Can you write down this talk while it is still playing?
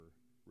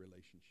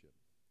relationship.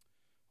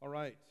 All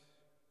right,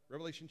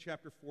 Revelation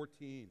chapter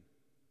 14.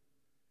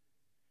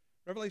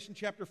 Revelation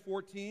chapter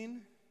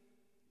 14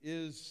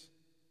 is,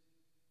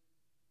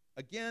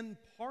 again,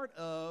 part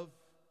of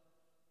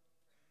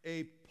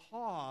a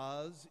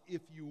pause,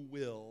 if you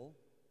will,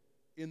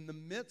 in the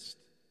midst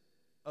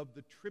of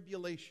the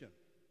tribulation.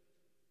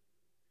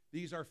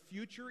 These are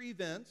future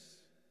events.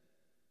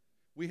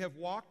 We have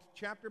walked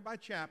chapter by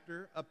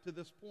chapter up to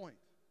this point.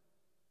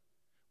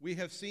 We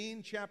have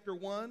seen chapter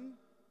 1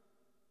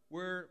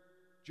 where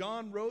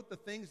John wrote the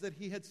things that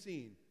he had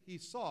seen. He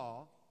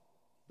saw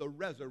the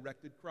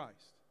resurrected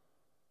Christ,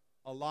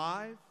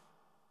 alive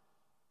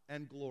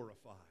and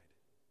glorified.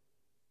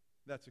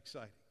 That's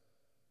exciting.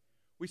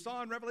 We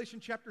saw in Revelation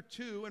chapter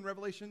 2 and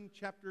Revelation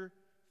chapter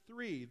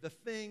 3 the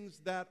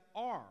things that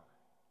are.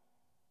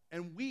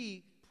 And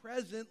we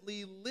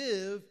presently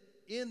live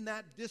in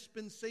that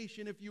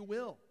dispensation, if you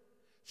will.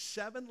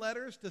 7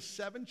 letters to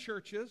 7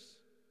 churches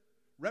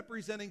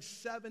representing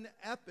 7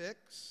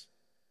 epochs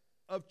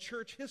of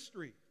church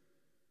history.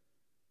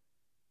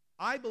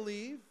 I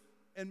believe,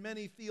 and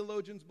many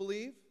theologians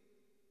believe,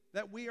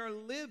 that we are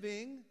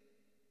living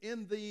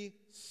in the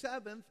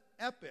 7th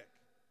epoch,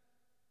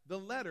 the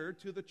letter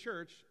to the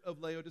church of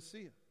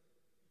Laodicea.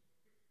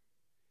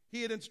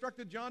 He had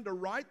instructed John to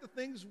write the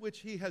things which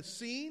he has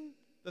seen,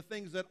 the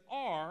things that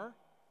are,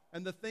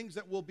 and the things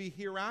that will be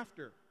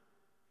hereafter.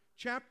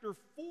 Chapter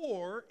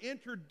 4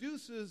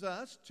 introduces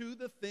us to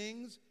the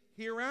things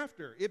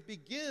hereafter. It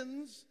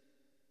begins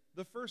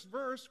the first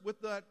verse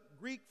with the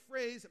Greek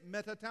phrase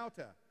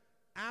metatauta,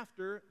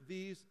 after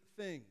these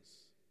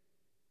things.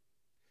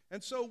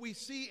 And so we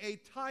see a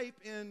type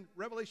in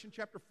Revelation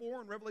chapter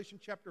 4 and Revelation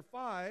chapter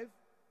 5,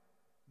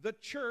 the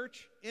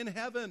church in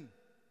heaven.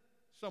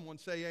 Someone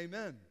say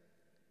amen.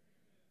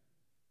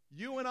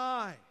 You and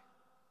I,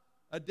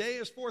 a day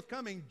is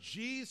forthcoming.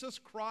 Jesus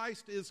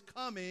Christ is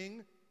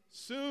coming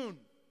soon.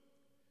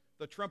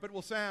 The trumpet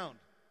will sound.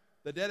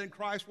 The dead in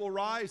Christ will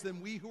rise.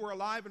 Then we who are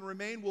alive and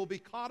remain will be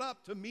caught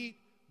up to meet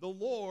the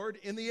Lord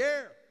in the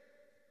air.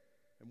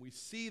 And we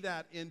see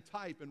that in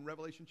type in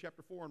Revelation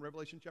chapter 4 and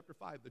Revelation chapter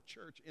 5, the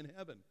church in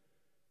heaven.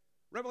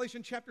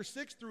 Revelation chapter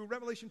 6 through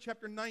Revelation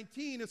chapter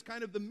 19 is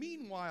kind of the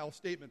meanwhile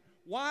statement.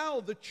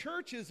 While the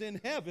church is in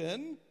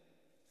heaven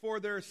for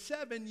their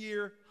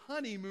 7-year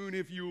honeymoon,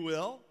 if you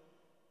will,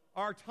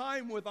 our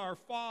time with our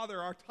Father,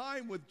 our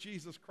time with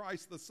Jesus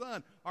Christ the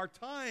Son, our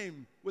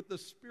time with the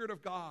Spirit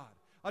of God,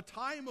 a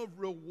time of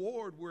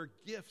reward where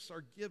gifts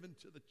are given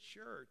to the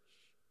church.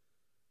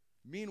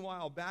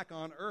 Meanwhile, back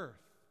on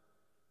earth,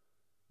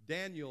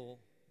 Daniel,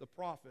 the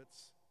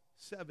prophet's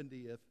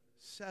 70th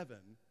 7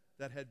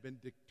 that had been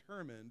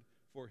determined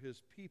for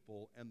his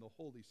people and the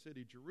holy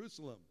city,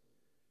 Jerusalem.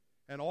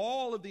 And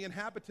all of the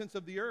inhabitants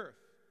of the earth,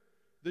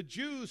 the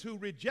Jews who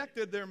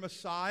rejected their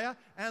Messiah,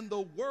 and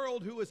the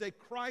world who is a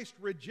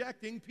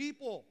Christ-rejecting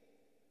people,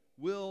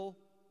 will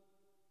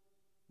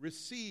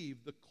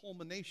receive the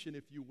culmination,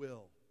 if you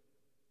will,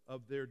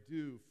 of their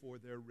due for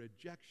their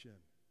rejection.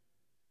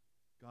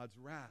 God's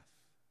wrath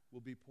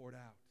will be poured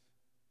out.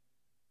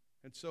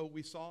 And so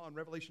we saw in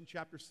Revelation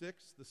chapter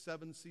 6, the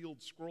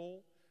 7-sealed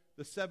scroll.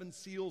 The 7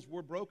 seals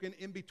were broken.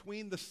 In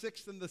between the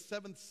 6th and the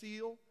 7th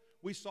seal,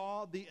 we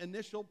saw the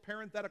initial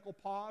parenthetical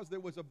pause. There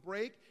was a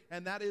break,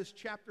 and that is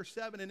chapter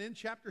 7. And in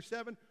chapter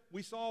 7,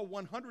 we saw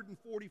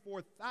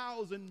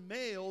 144,000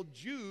 male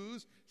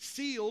Jews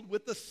sealed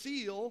with the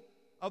seal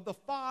of the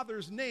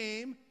Father's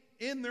name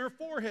in their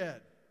forehead.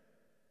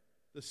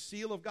 The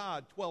seal of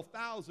God,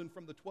 12,000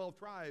 from the 12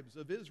 tribes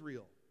of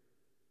Israel.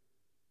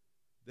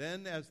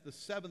 Then, as the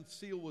 7th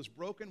seal was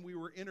broken, we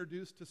were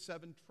introduced to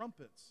 7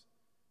 trumpets,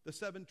 the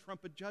 7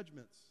 trumpet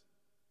judgments.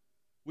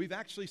 We've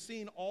actually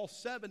seen all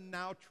 7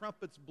 now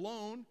trumpets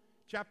blown.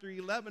 Chapter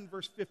 11,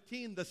 verse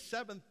 15, the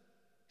 7th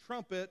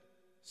trumpet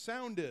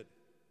sounded.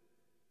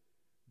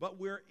 But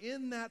we're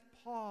in that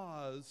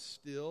pause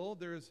still.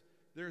 There's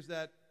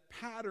that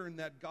pattern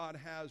that God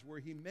has where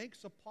he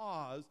makes a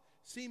pause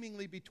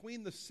seemingly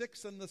between the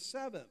 6th and the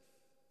 7th.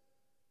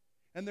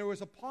 And there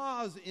was a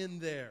pause in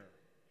there.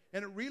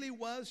 And it really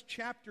was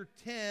chapter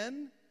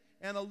 10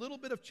 and a little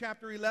bit of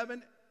chapter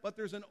 11, but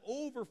there's an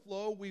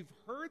overflow. We've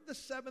heard the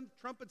 7th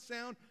trumpet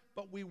sound,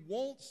 but we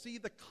won't see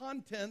the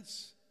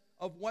contents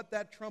of what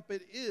that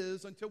trumpet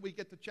is until we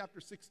get to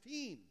chapter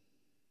 16,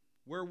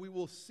 where we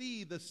will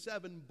see the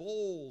 7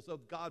 bowls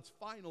of God's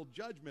final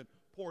judgment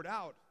poured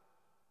out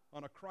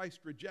on a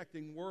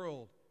Christ-rejecting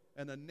world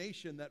and a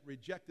nation that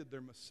rejected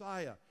their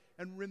Messiah.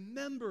 And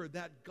remember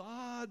that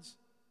God's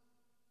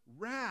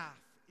wrath,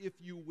 if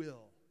you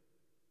will,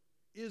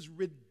 is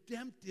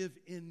redemptive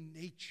in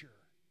nature.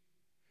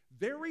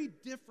 Very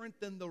different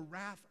than the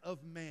wrath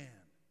of man.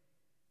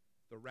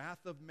 The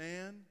wrath of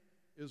man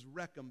is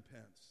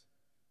recompense.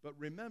 But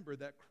remember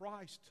that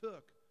Christ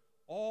took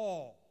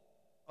all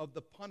of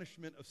the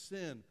punishment of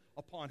sin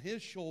upon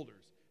his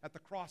shoulders at the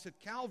cross at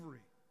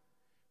Calvary.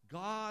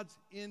 God's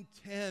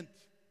intent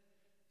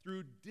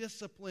through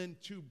discipline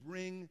to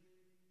bring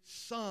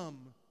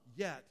some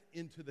yet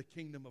into the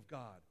kingdom of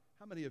God.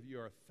 How many of you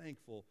are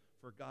thankful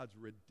for God's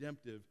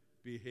redemptive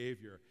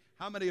behavior.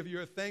 How many of you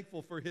are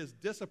thankful for his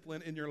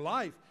discipline in your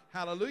life?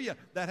 Hallelujah.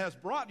 That has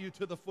brought you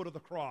to the foot of the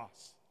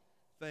cross.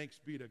 Thanks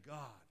be to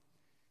God.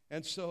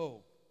 And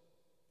so,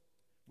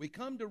 we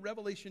come to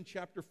Revelation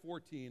chapter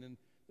 14, and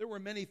there were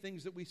many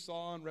things that we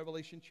saw in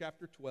Revelation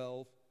chapter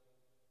 12.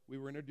 We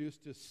were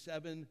introduced to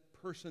 7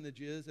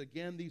 personages.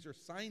 Again, these are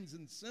signs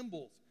and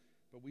symbols.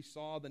 But we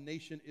saw the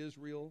nation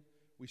Israel.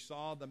 We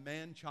saw the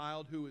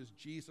man-child who is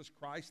Jesus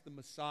Christ, the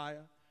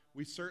Messiah.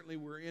 We certainly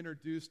were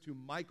introduced to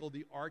Michael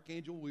the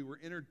archangel. We were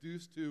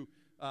introduced to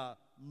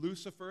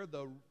Lucifer,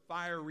 the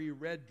fiery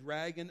red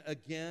dragon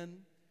again.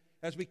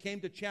 As we came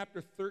to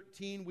chapter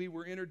 13, we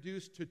were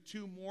introduced to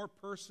 2 more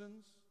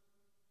persons,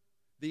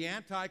 the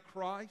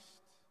Antichrist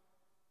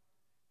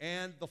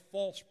and the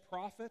false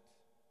prophet.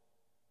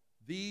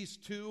 These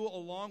 2,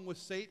 along with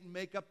Satan,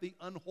 make up the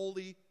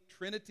unholy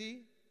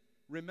trinity.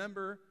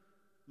 Remember,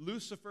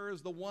 Lucifer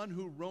is the one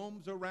who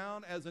roams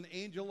around as an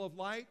angel of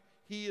light.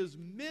 He is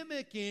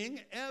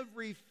mimicking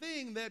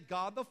everything that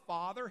God the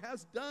Father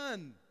has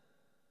done.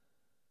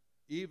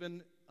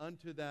 Even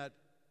unto that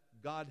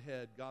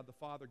Godhead, God the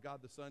Father,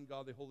 God the Son,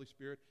 God the Holy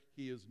Spirit,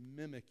 he is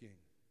mimicking.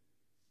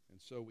 And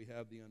so we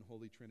have the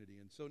unholy trinity.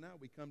 And so now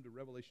we come to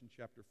Revelation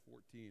chapter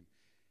 14.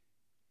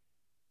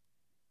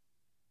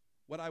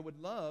 What I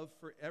would love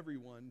for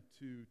everyone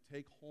to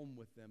take home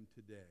with them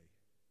today,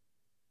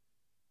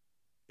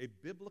 a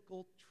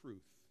biblical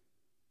truth,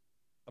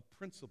 a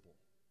principle,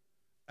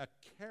 a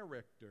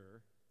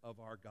character of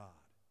our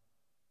God.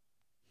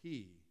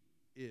 He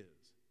is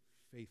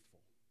faithful.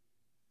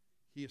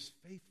 He is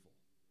faithful.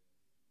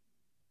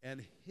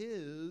 And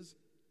his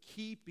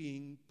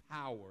keeping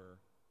power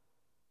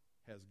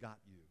has got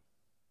you.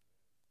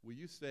 Will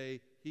you say,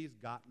 he's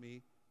got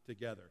me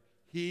together?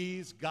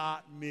 He's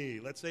got me.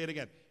 Let's say it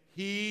again.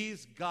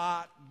 He's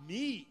got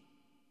me.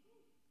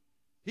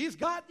 He's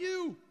got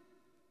you.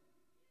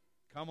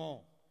 Come on.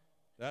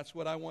 That's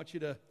what I want you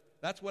to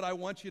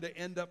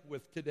end up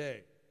with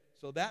today.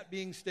 So that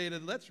being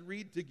stated, let's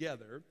read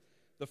together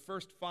the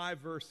first 5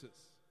 verses.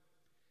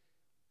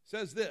 It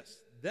says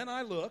this, "Then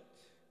I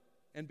looked,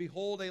 and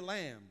behold, a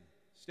lamb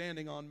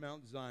standing on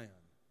Mount Zion,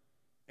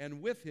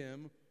 and with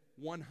him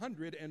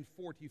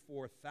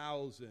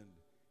 144,000,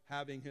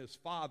 having his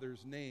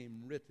Father's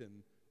name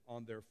written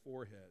on their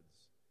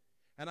foreheads.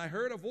 And I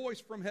heard a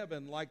voice from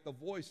heaven like the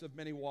voice of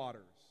many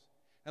waters,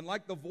 and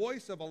like the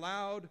voice of a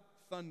loud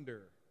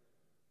thunder.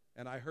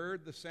 And I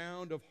heard the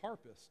sound of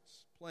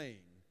harpists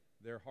playing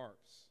their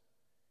harps.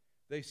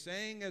 They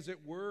sang as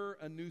it were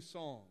a new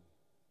song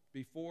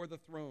before the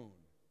throne,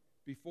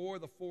 before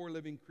the 4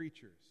 living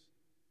creatures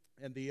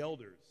and the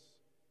elders.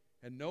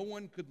 And no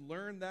one could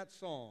learn that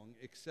song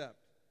except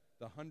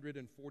the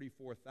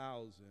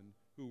 144,000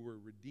 who were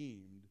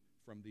redeemed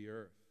from the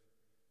earth.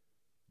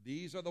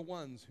 These are the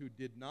ones who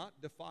did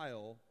not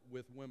defile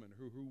with women,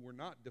 who were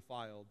not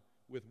defiled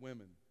with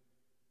women,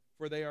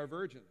 for they are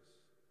virgins.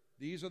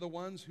 These are the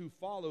ones who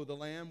follow the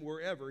Lamb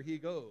wherever he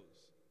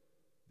goes.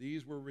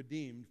 These were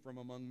redeemed from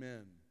among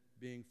men,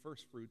 being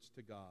firstfruits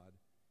to God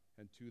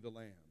and to the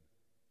Lamb.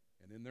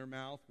 And in their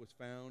mouth was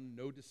found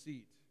no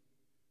deceit,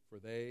 for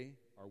they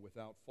are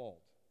without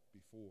fault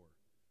before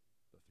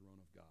the throne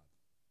of God."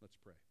 Let's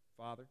pray.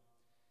 Father,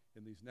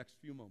 in these next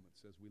few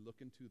moments, as we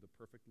look into the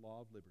perfect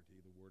law of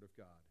liberty, the Word of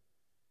God,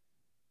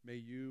 may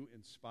you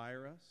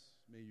inspire us,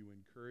 may you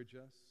encourage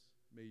us,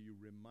 may you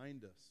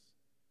remind us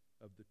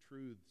of the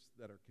truths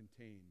that are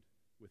contained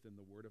within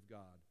the Word of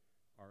God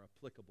are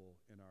applicable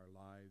in our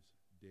lives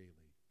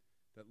daily.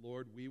 That,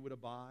 Lord, we would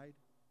abide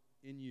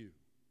in you,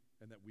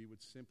 and that we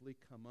would simply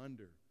come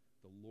under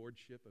the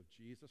lordship of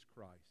Jesus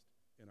Christ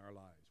in our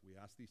lives. We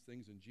ask these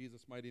things in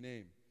Jesus' mighty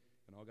name.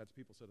 And all God's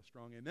people said a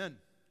strong amen.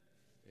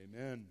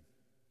 Amen.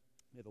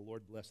 May the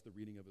Lord bless the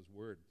reading of his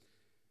word.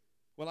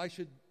 Well, I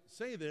should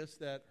say this,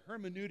 that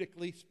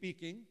hermeneutically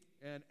speaking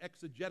and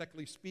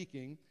exegetically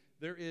speaking,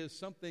 there is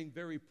something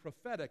very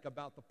prophetic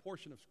about the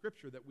portion of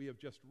Scripture that we have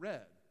just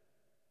read.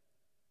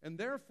 And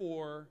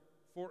therefore,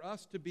 for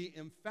us to be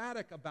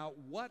emphatic about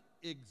what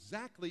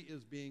exactly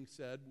is being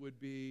said would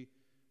be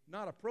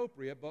not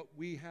appropriate, but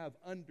we have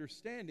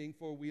understanding,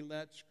 for we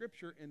let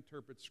Scripture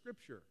interpret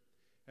Scripture.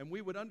 And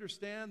we would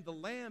understand the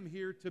Lamb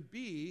here to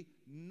be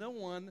no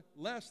one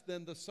less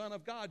than the Son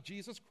of God,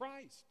 Jesus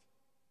Christ,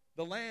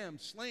 the Lamb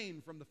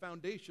slain from the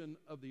foundation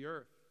of the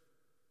earth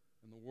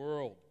and the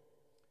world.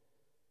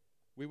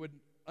 We would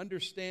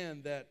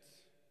understand that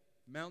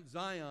Mount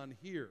Zion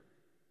here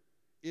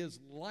is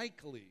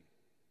likely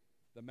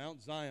the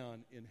Mount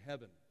Zion in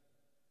heaven.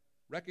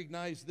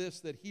 Recognize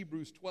this, that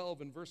Hebrews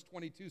 12 and verse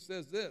 22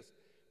 says this,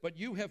 "But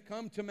you have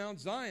come to Mount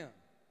Zion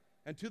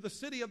and to the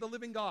city of the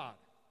living God,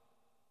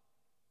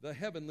 the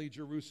heavenly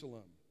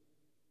Jerusalem,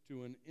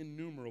 to an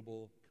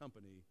innumerable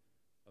company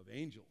of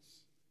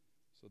angels."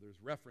 So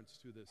there's reference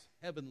to this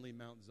heavenly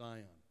Mount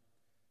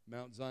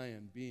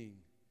Zion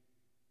being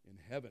in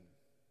heaven.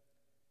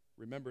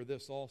 Remember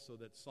this also,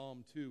 that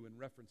Psalm 2, in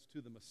reference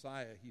to the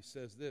Messiah, he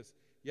says this,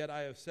 "Yet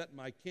I have set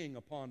my king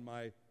upon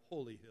my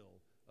holy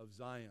hill of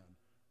Zion."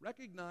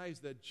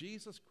 Recognize that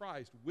Jesus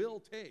Christ will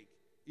take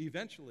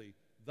eventually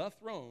the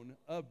throne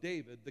of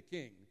David the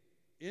king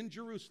in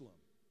Jerusalem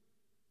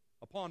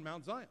upon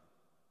Mount Zion.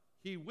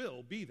 He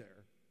will be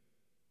there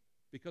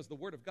because the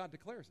Word of God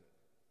declares it.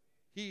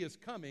 He is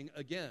coming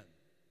again.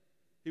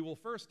 He will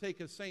first take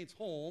his saints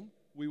home.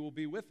 We will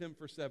be with him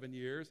for 7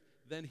 years.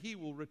 Then he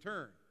will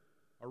return,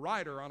 a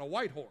rider on a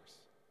white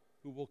horse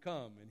who will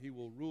come and he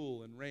will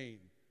rule and reign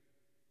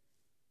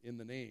in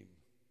the name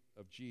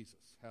of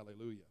Jesus.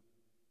 Hallelujah.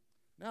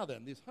 Now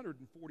then, these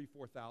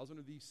 144,000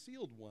 are these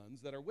sealed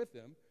ones that are with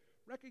him.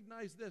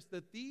 Recognize this,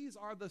 that these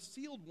are the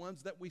sealed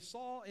ones that we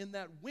saw in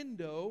that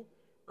window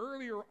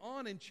earlier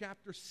on in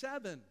chapter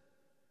 7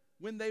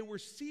 when they were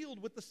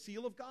sealed with the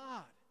seal of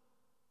God.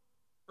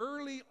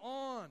 Early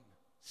on,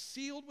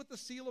 sealed with the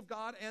seal of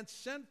God and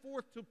sent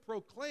forth to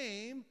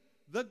proclaim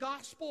the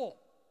gospel.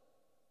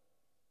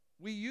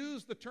 We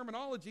use the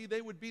terminology,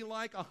 they would be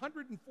like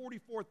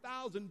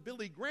 144,000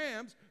 Billy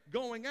Grahams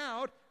going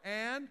out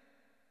and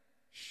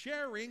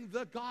sharing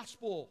the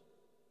gospel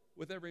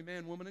with every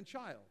man, woman, and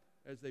child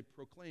as they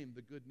proclaim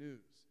the good news.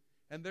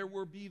 And there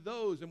will be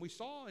those, and we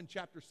saw in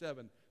chapter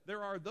 7,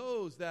 there are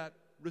those that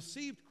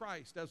received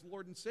Christ as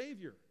Lord and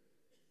Savior.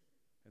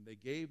 And they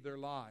gave their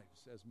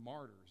lives as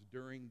martyrs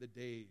during the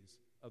days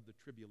of the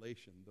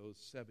tribulation, those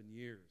 7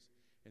 years.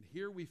 And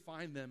here we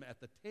find them at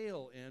the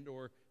tail end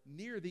or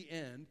near the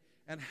end.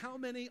 And how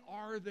many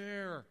are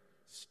there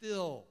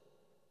still?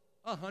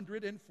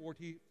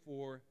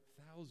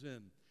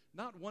 144,000.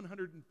 Not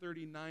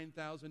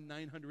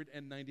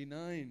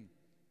 139,999.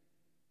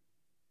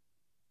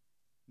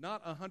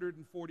 Not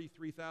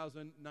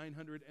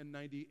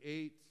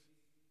 143,998.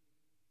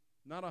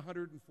 Not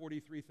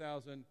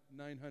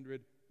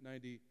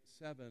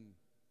 143,997.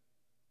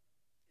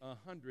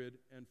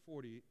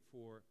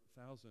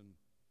 144,000.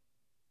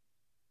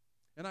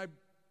 And I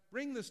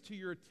bring this to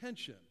your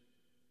attention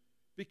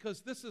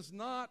because this is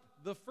not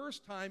the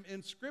first time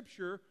in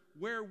Scripture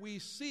where we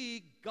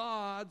see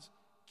God's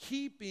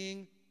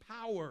keeping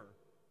power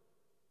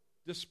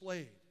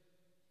displayed.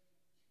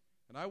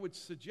 And I would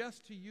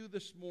suggest to you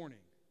this morning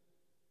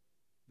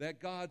that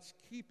God's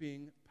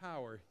keeping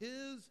power,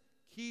 His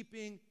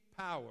keeping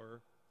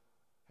power,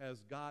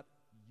 has got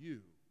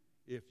you.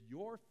 If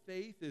your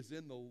faith is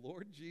in the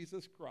Lord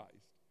Jesus Christ,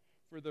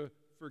 for the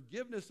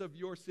forgiveness of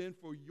your sin,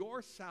 for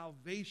your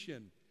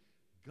salvation,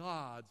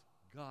 God's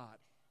got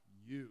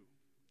you,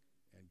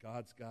 and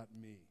God's got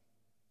me.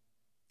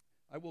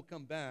 I will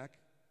come back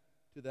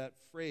to that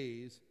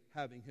phrase,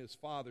 having his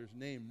Father's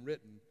name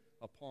written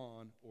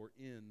upon or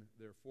in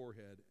their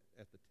forehead,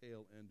 at the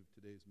tail end of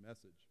today's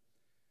message.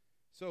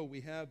 So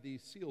we have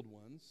these sealed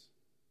ones,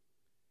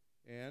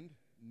 and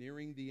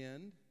nearing the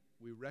end,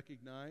 we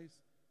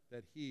recognize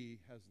that he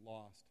has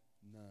lost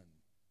none,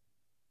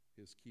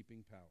 his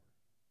keeping power.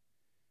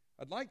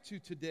 I'd like to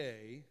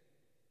today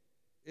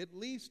at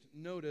least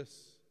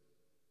notice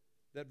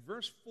that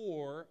verse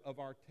 4 of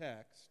our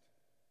text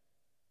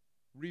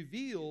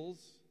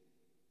reveals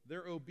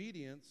their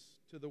obedience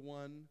to the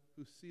one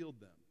who sealed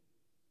them.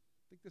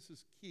 I think this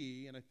is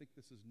key, and I think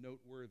this is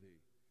noteworthy.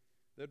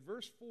 That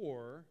verse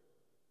 4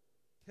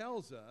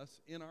 tells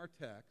us in our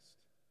text,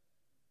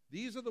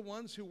 these are the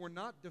ones who were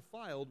not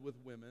defiled with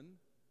women,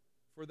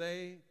 for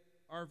they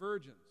are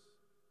virgins.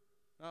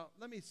 Now,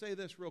 let me say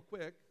this real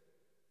quick.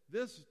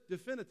 This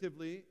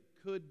definitively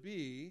could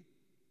be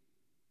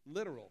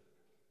literal.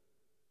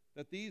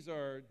 That these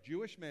are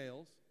Jewish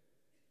males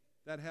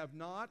that have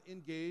not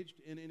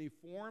engaged in any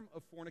form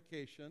of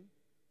fornication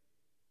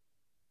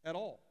at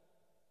all.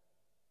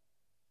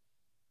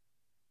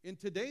 In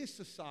today's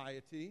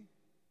society,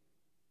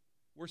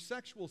 where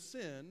sexual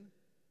sin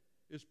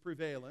is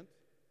prevalent,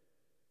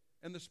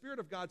 and the Spirit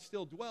of God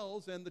still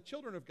dwells, and the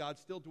children of God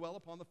still dwell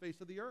upon the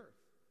face of the earth,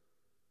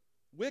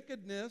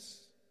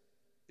 wickedness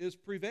is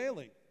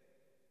prevailing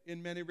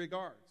in many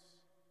regards.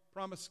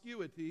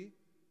 Promiscuity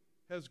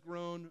has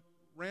grown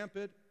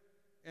rampant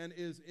and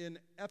is in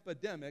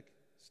epidemic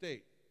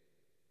state.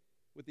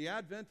 With the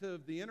advent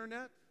of the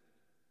internet,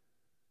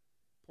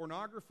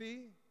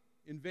 pornography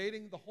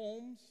invading the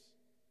homes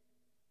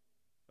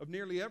of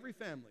nearly every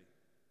family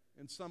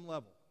in some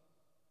level.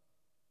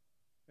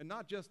 And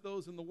not just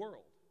those in the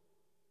world,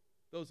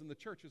 those in the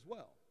church as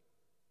well.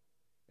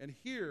 And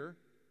here,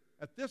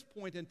 at this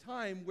point in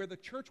time where the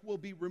church will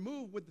be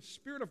removed, where the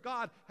Spirit of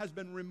God has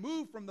been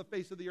removed from the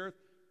face of the earth,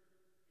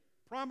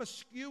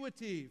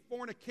 promiscuity,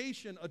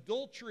 fornication,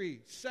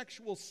 adultery,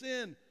 sexual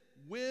sin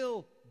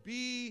will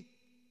be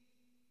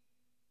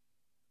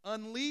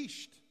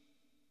unleashed.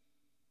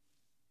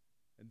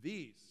 And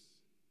these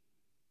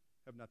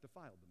have not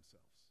defiled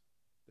themselves.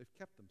 They've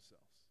kept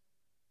themselves.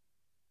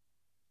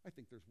 I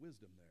think there's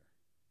wisdom there.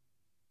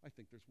 I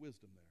think there's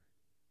wisdom there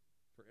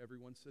for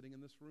everyone sitting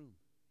in this room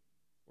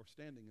or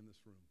standing in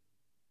this room.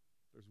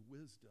 There's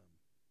wisdom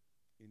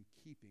in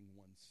keeping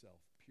oneself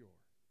pure.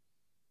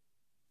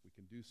 We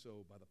can do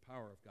so by the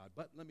power of God.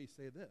 But let me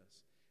say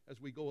this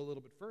as we go a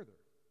little bit further.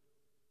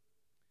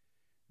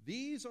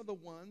 These are the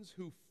ones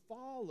who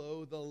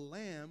follow the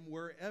Lamb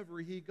wherever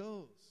he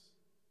goes.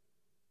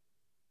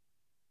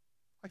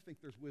 I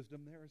think there's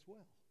wisdom there as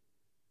well.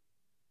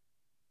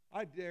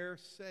 I dare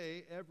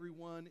say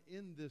everyone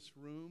in this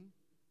room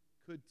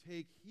could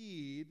take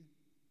heed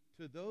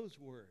to those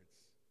words.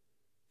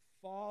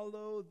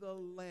 Follow the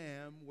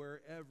Lamb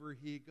wherever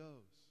he goes.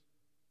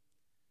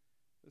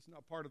 This is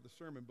not part of the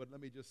sermon, but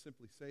let me just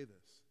simply say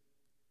this.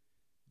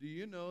 Do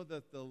you know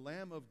that the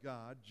Lamb of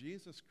God,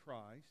 Jesus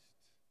Christ,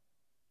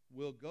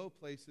 will go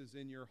places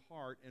in your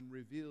heart and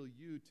reveal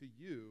you to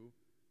you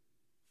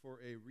for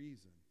a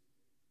reason?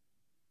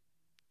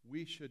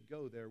 We should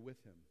go there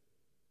with him.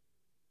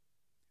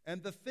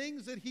 And the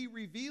things that he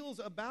reveals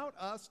about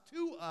us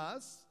to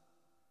us,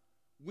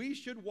 we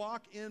should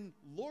walk in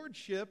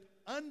lordship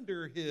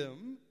under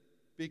him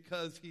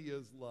because he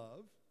is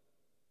love.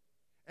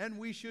 And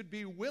we should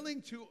be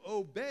willing to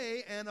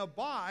obey and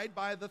abide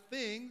by the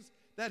things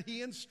that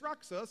he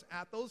instructs us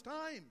at those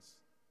times.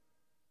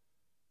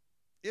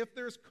 If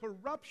there's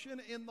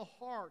corruption in the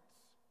hearts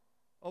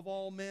of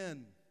all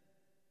men,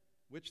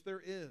 which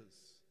there is,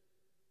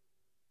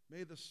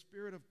 may the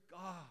Spirit of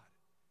God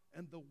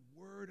and the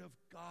Word of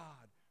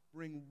God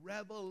bring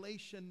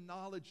revelation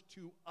knowledge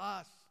to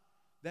us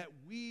that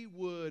we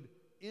would,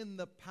 in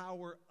the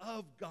power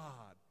of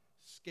God,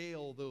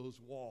 scale those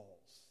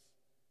walls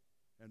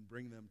and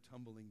bring them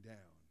tumbling down.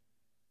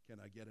 Can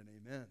I get an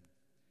amen?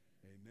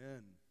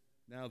 Amen.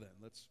 Now then,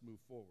 let's move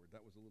forward.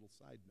 That was a little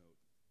side note.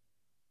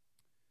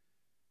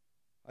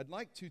 I'd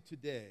like to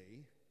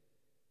today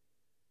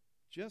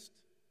just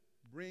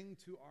bring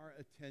to our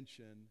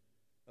attention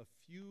a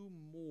few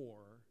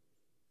more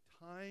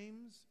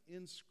times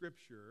in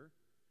Scripture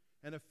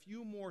and a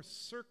few more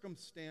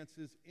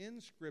circumstances in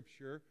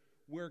Scripture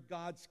where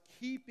God's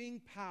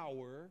keeping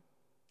power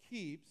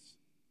keeps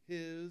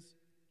his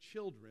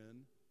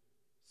children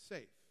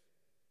safe,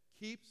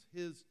 keeps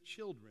his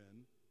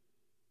children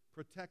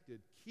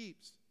protected,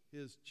 keeps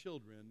his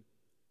children,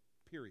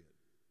 period.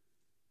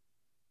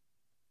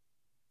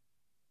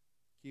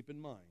 Keep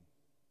in mind,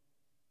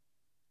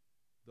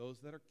 those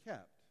that are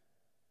kept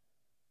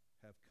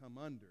have come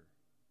under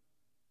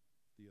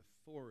the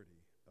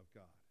authority of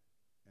God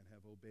and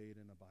have obeyed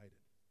and abided.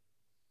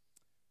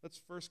 Let's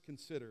first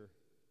consider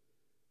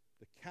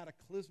the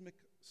cataclysmic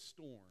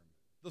storm,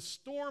 the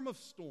storm of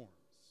storms.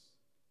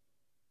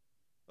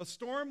 A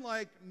storm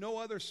like no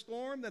other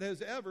storm that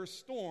has ever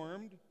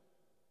stormed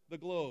the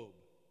globe.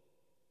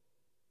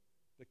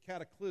 The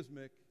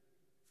cataclysmic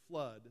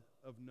flood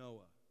of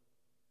Noah.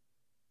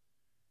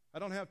 I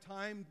don't have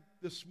time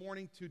this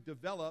morning to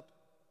develop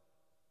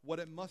what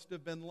it must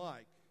have been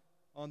like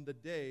on the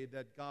day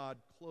that God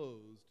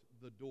closed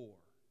the door.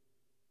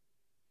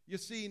 You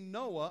see,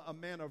 Noah, a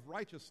man of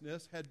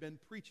righteousness, had been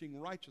preaching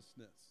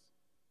righteousness.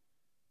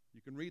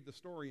 You can read the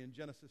story in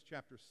Genesis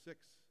chapter 6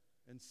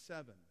 and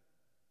 7.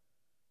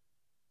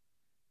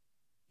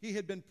 He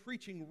had been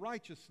preaching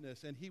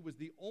righteousness, and he was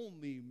the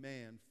only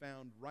man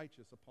found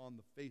righteous upon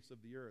the face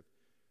of the earth.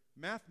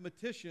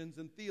 Mathematicians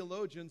and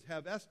theologians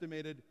have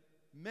estimated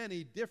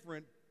many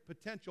different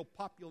potential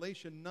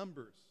population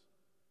numbers.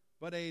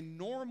 But a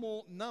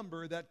normal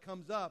number that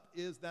comes up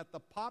is that the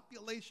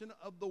population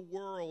of the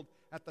world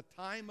at the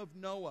time of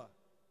Noah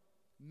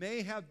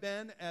may have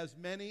been as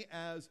many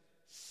as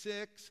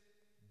 6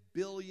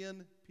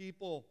 billion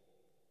people.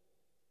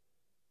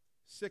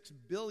 6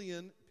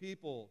 billion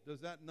people.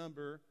 Does that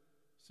number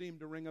seem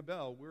to ring a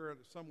bell? We're at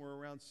somewhere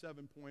around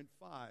 7.5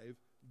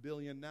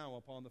 billion now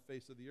upon the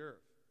face of the earth.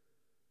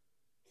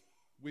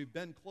 We've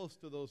been close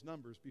to those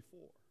numbers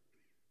before.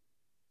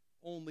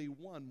 Only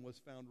one was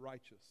found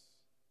righteous.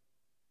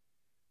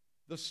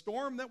 The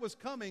storm that was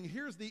coming,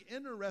 here's the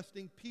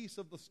interesting piece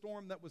of the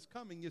storm that was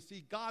coming. You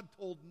see, God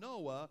told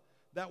Noah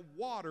that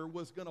water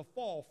was going to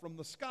fall from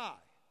the sky.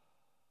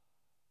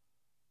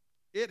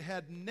 It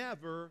had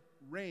never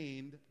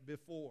rained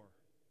before.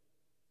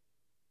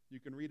 You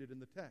can read it in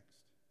the text.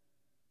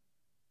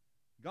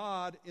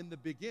 God, in the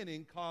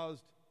beginning,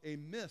 caused a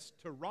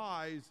mist to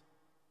rise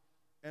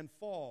and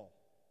fall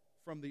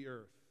from the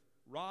earth.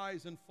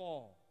 Rise and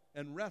fall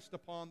and rest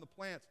upon the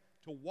plants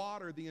to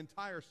water the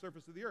entire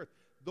surface of the earth.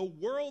 The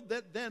world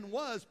that then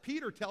was,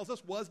 Peter tells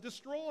us, was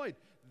destroyed.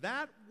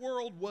 That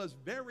world was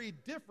very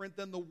different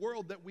than the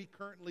world that we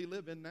currently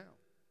live in now.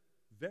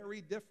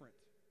 Very different.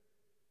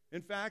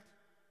 In fact,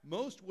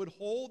 most would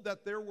hold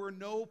that there were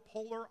no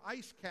polar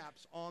ice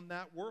caps on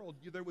that world.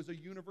 There was a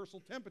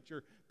universal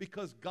temperature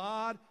because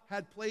God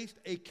had placed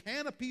a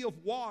canopy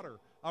of water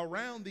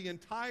around the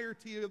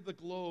entirety of the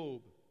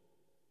globe.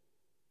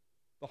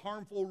 The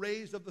harmful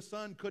rays of the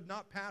sun could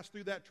not pass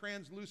through that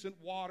translucent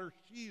water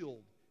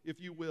shield, if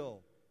you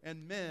will,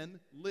 and men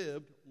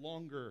lived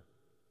longer.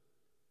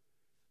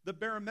 The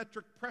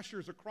barometric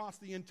pressures across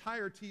the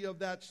entirety of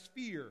that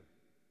sphere,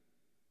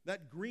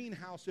 that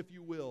greenhouse, if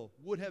you will,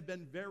 would have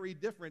been very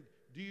different.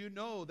 Do you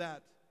know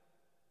that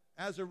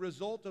as a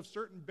result of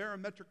certain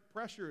barometric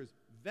pressures,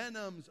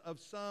 venoms of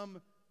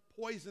some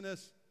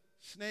poisonous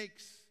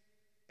snakes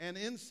and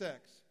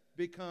insects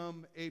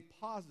become a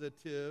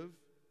positive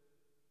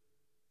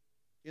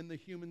in the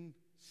human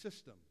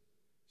system?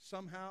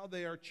 Somehow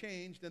they are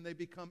changed and they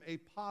become a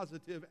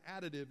positive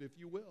additive, if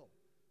you will.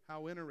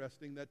 How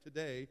interesting that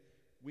today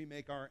we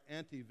make our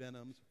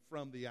antivenoms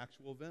from the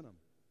actual venom.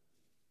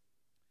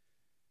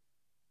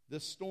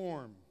 This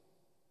storm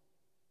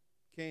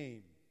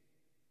came,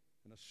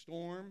 and a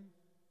storm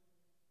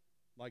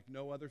like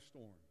no other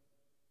storm.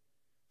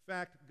 In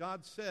fact,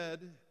 God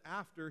said,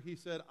 after he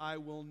said, I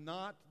will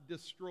not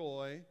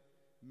destroy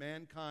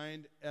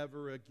mankind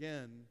ever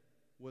again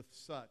with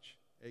such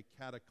a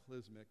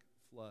cataclysmic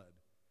flood.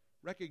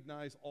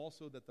 Recognize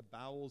also that the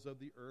bowels of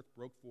the earth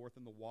broke forth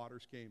and the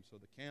waters came. So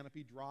the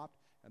canopy dropped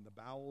and the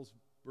bowels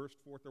burst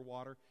forth their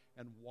water,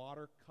 and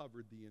water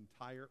covered the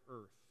entire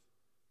earth.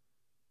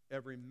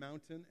 Every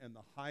mountain and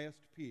the highest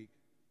peak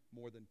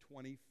more than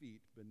 20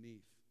 feet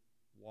beneath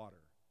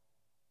water.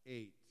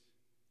 8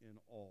 in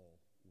all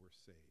were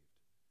saved.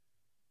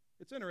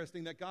 It's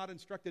interesting that God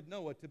instructed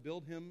Noah to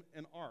build him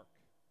an ark,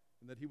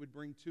 and that he would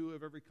bring 2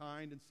 of every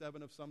kind and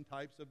 7 of some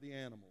types of the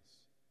animals.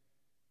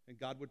 And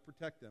God would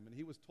protect them. And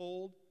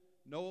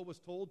Noah was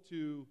told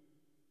to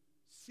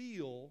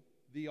seal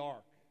the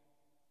ark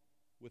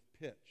with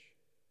pitch.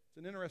 It's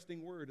an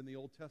interesting word in the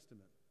Old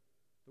Testament.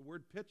 The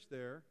word pitch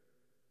there,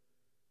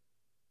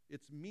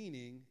 its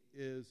meaning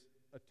is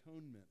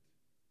atonement.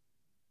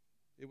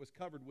 It was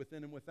covered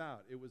within and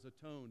without. It was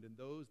atoned, and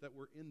those that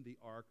were in the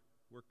ark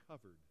were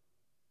covered,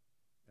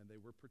 and they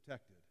were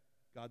protected.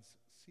 God's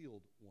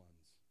sealed ones.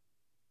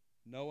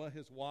 Noah,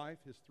 his wife,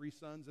 his 3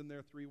 sons, and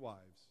their 3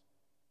 wives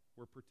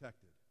were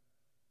protected.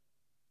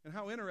 And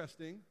how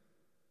interesting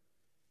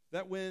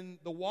that when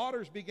the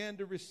waters began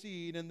to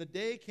recede and the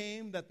day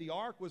came that the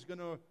ark was going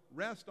to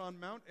rest on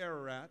Mount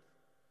Ararat,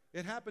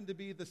 it happened to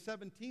be the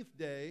 17th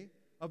day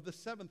of the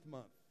 7th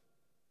month.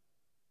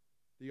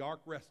 The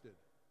ark rested,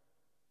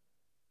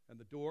 and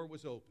the door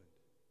was opened,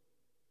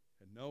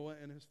 and Noah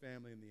and his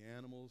family and the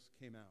animals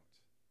came out.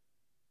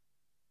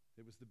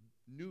 It was the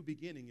new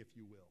beginning, if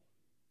you will,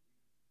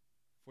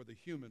 for the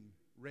human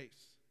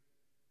race.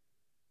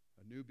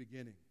 A new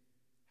beginning.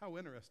 How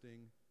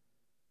interesting,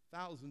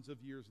 thousands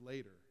of years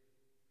later,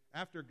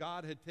 after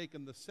God had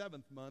taken the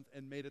 7th month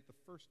and made it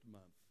the 1st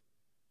month,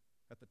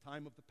 at the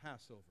time of the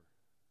Passover,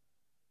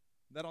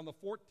 that on the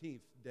 14th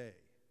day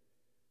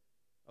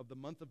of the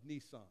month of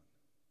Nisan,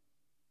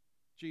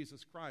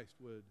 Jesus Christ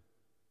would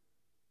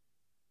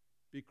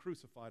be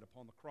crucified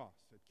upon the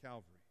cross at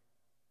Calvary.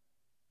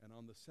 And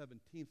on the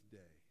 17th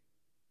day,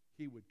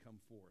 he would come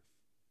forth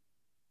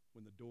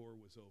when the door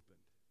was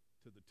opened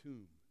to the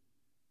tomb,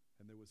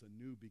 and there was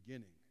a new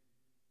beginning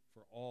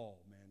for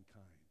all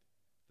mankind.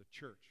 The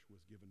church was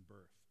given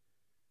birth.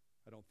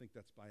 I don't think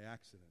that's by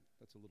accident.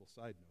 That's a little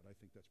side note. I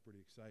think that's pretty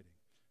exciting.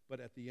 But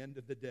at the end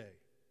of the day,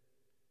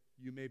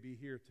 you may be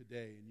here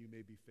today and you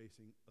may be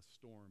facing a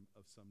storm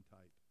of some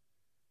type.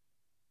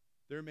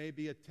 There may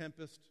be a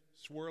tempest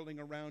swirling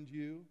around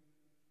you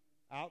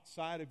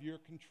outside of your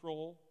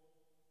control.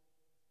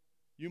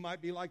 You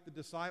might be like the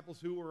disciples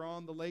who were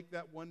on the lake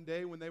that one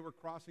day when they were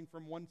crossing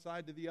from one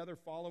side to the other,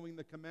 following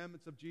the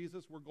commandments of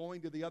Jesus. We're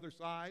going to the other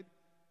side.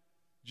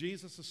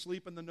 Jesus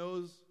asleep in the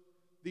nose.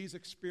 These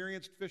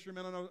experienced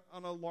fishermen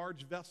on a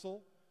large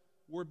vessel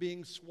were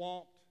being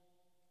swamped.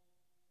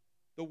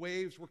 The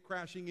waves were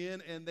crashing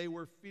in, and they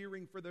were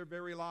fearing for their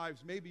very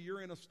lives. Maybe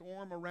you're in a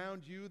storm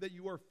around you that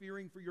you are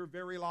fearing for your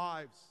very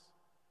lives.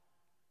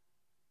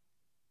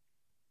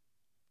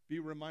 Be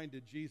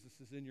reminded, Jesus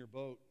is in your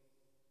boat.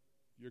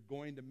 You're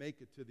going to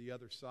make it to the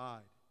other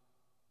side.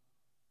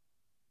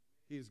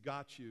 He's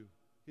got you.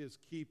 His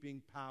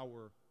keeping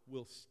power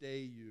will stay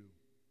you.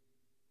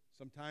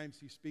 Sometimes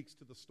he speaks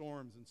to the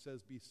storms and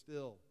says, be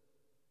still.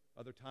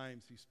 Other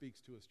times he speaks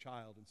to his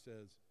child and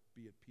says,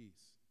 be at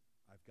peace.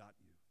 I've got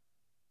you.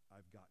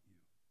 I've got you.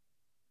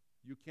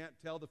 You can't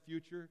tell the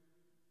future.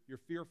 You're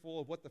fearful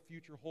of what the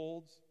future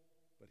holds,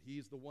 but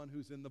he's the one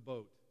who's in the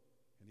boat.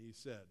 And he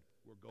said,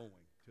 we're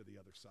going to the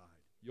other side.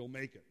 You'll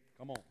make it.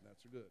 Come on,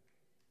 that's good.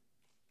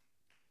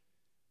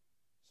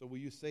 So will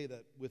you say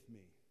that with me?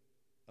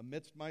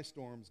 Amidst my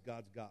storms,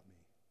 God's got me.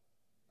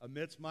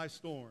 Amidst my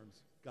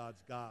storms,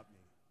 God's got me.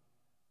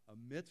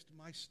 Amidst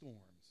my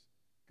storms,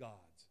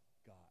 God's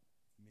got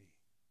me.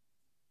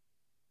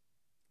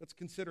 Let's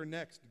consider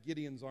next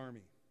Gideon's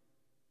army.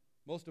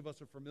 Most of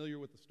us are familiar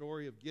with the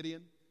story of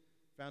Gideon,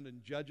 found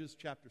in Judges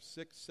chapter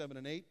 6, 7,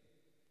 and 8.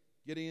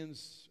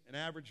 Gideon's an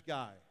average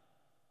guy.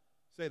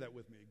 Say that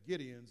with me.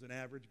 Gideon's an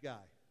average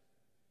guy.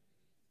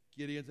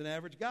 Gideon's an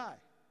average guy.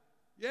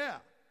 Yeah.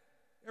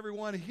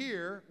 Everyone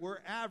here, we're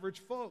average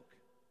folk.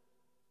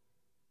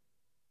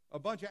 A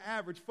bunch of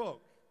average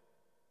folk.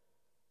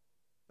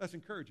 That's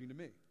encouraging to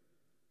me.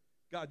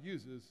 God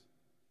uses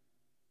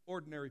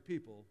ordinary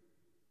people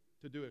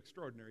to do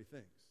extraordinary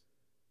things.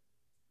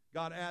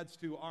 God adds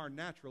to our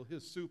natural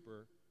his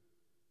super,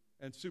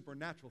 and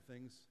supernatural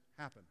things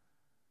happen.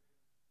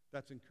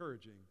 That's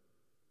encouraging,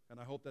 and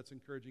I hope that's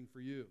encouraging for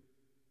you.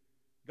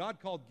 God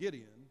called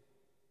Gideon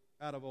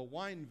out of a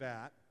wine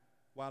vat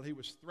while he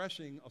was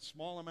threshing a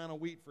small amount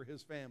of wheat for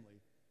his family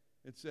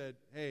and said,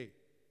 hey,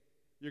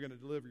 you're going to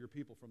deliver your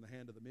people from the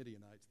hand of the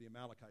Midianites, the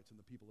Amalekites, and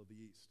the people of the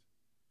east.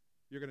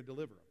 You're going to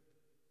deliver them.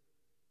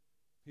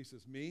 He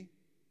says, me?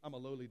 I'm a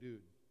lowly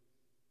dude.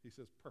 He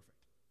says, perfect.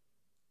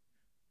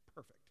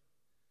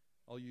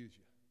 I'll use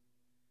you.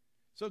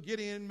 So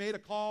Gideon made a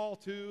call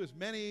to as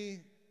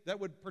many that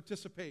would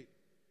participate.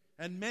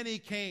 And many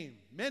came.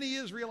 Many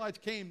Israelites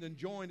came and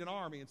joined an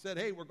army and said,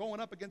 hey, we're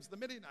going up against the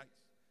Midianites,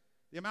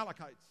 the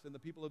Amalekites, and the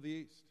people of the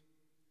east.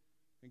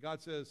 And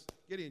God says,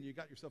 Gideon, you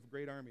got yourself a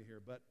great army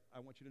here, but I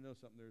want you to know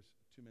something. There's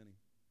too many.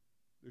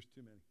 There's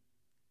too many.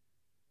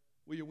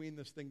 Will you wean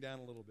this thing down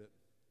a little bit?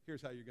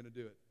 Here's how you're going to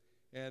do it.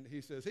 And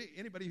he says, hey,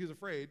 anybody who's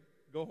afraid,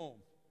 go home.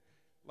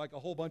 Like a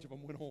whole bunch of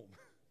them went home.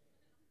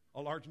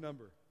 A large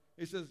number.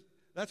 He says,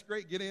 that's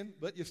great, Gideon,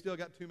 but you still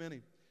got too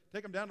many.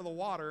 Take them down to the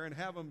water and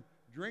have them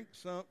drink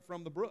some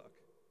from the brook.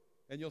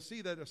 And you'll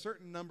see that a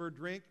certain number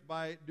drink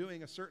by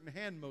doing a certain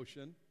hand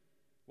motion,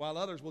 while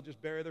others will just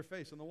bury their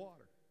face in the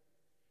water.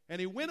 And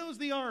he winnows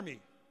the army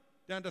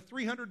down to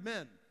 300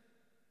 men.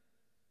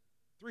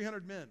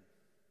 300 men.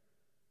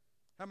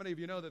 How many of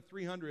you know that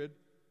 300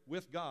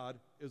 with God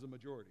is a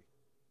majority?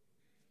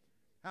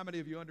 How many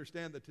of you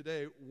understand that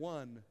today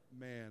one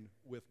man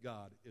with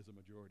God is a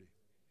majority?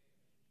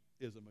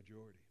 Is a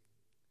majority.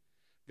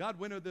 God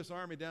winnowed this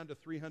army down to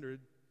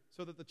 300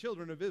 so that the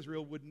children of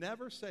Israel would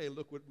never say,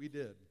 look what we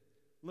did.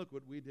 Look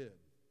what we did.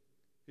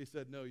 He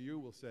said, no, you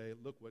will say,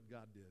 look what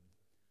God did.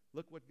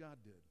 Look what God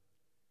did.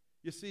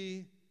 You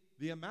see,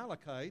 the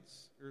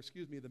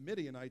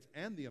Midianites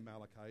and the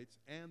Amalekites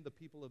and the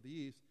people of the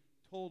east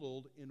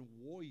totaled in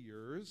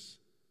warriors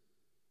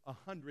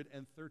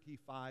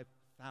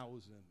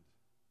 135,000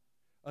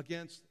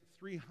 against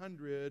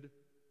 300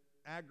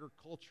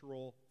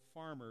 agricultural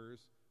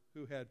farmers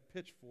who had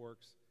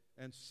pitchforks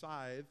and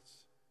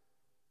scythes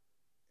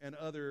and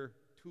other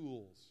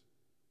tools.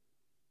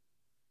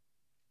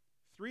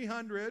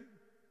 300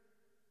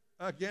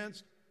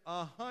 against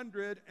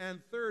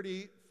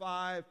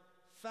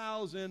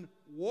 135,000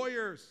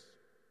 warriors.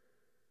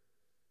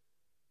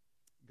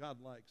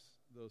 God likes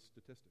those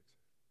statistics.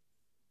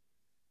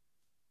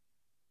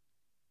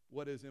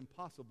 What is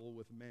impossible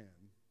with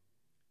man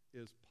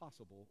is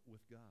possible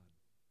with God.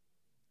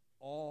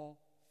 All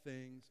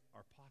things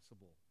are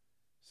possible.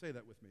 Say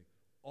that with me.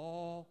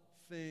 All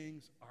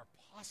things are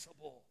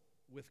possible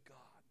with God.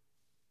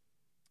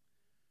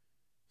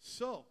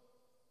 So,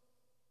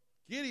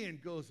 Gideon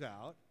goes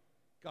out.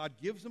 God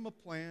gives him a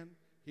plan.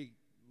 He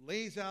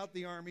lays out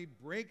the army,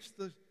 breaks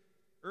the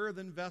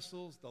earthen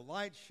vessels, the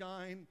lights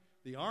shine,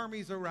 the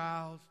army's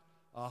aroused.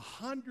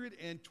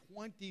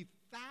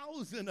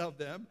 120,000 of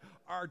them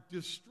are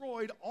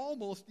destroyed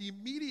almost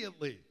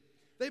immediately.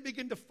 They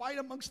begin to fight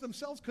amongst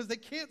themselves because they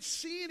can't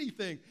see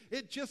anything.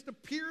 It just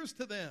appears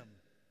to them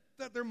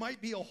that there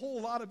might be a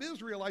whole lot of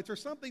Israelites or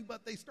something,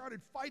 but they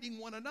started fighting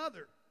one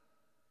another.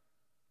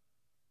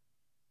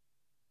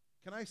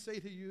 Can I say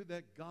to you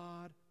that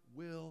God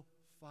will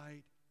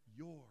fight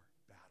your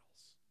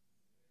battles?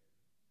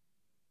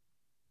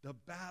 The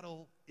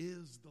battle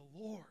is the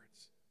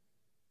Lord's,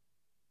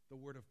 the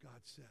Word of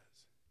God says.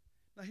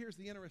 Now here's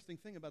the interesting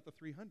thing about the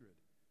 300.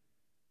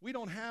 We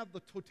don't have the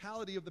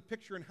totality of the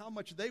picture and how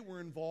much they were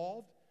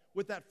involved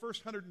with that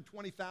first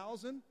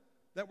 120,000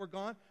 that were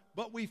gone,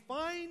 but we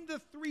find the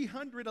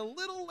 300 a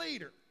little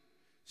later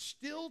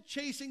still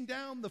chasing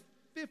down the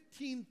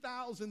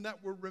 15,000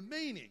 that were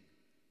remaining.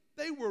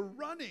 They were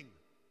running.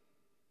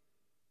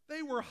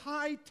 They were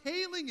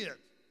hightailing it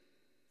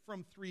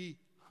from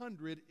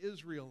 300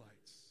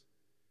 Israelites.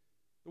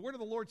 The word of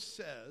the Lord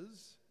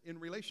says, in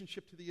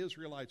relationship to the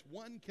Israelites,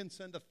 one can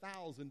send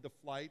 1,000 to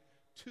flight,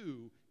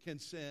 two can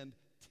send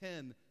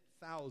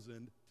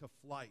 10,000 to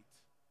flight.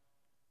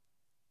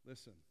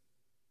 Listen,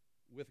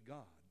 with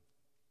God,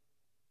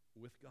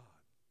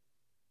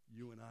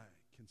 you and I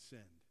can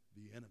send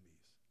the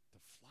enemies to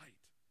flight.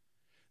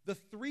 The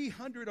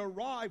 300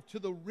 arrived to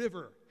the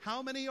river.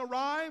 How many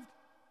arrived?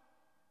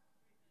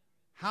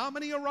 How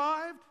many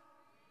arrived?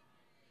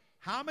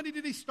 How many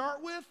did he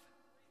start with?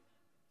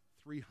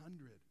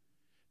 300.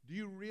 Do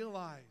you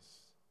realize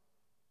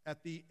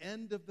at the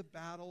end of the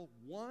battle,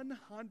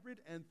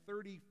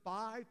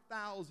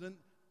 135,000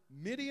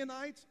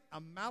 Midianites,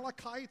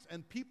 Amalekites,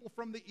 and people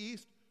from the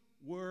east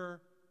were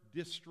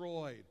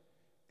destroyed,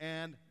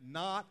 and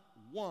not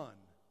one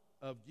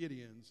of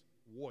Gideon's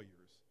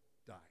warriors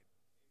died.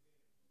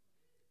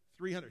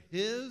 300.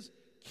 His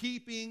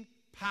keeping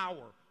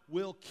power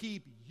will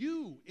keep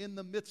you in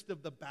the midst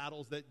of the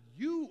battles that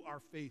you are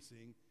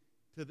facing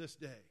to this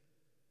day.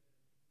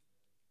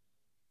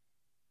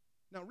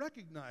 Now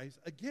recognize,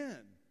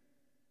 again,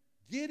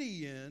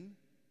 Gideon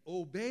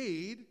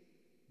obeyed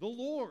the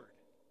Lord.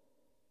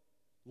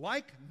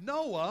 Like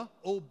Noah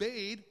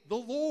obeyed the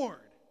Lord.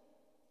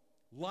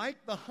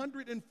 Like the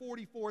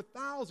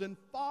 144,000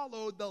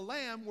 followed the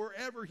Lamb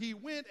wherever he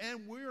went,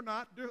 and we're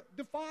not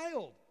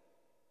defiled.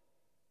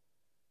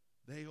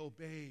 They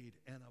obeyed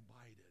and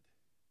abided.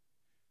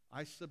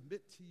 I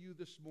submit to you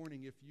this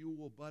morning, if you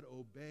will but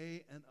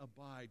obey and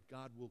abide,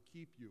 God will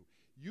keep you.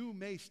 You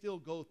may still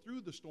go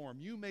through the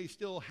storm. You may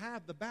still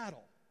have the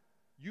battle.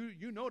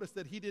 You notice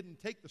that he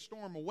didn't take the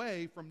storm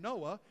away from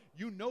Noah.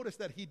 You notice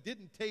that he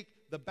didn't take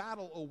the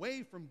battle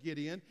away from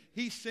Gideon.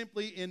 He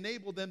simply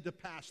enabled them to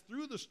pass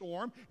through the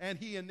storm, and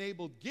he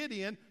enabled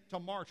Gideon to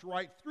march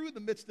right through the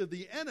midst of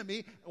the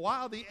enemy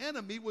while the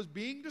enemy was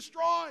being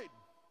destroyed.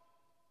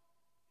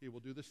 He will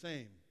do the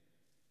same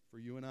for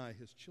you and I,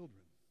 his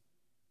children.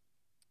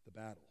 The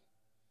battle.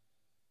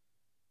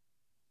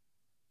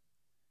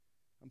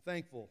 I'm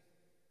thankful.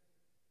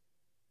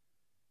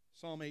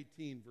 Psalm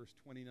 18, verse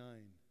 29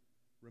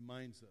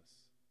 reminds us,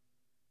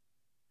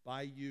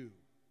 by you,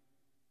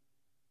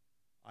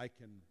 I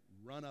can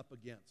run up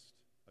against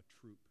a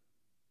troop.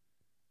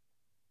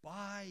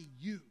 By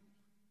you,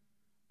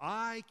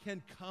 I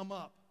can come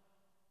up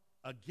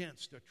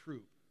against a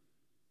troop.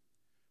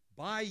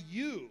 By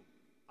you,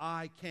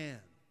 I can.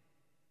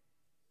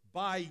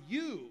 By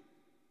you,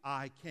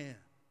 I can.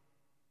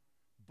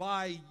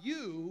 By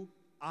you,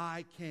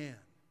 I can.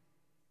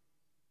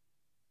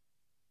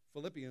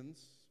 Philippians,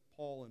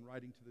 Paul, in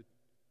writing to the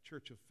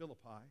church of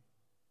Philippi,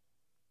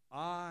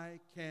 I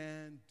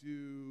can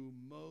do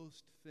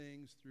most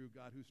things through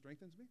God who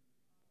strengthens me.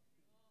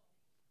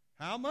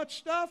 How much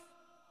stuff?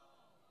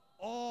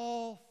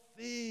 All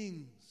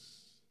things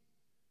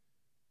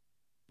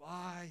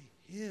by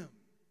him.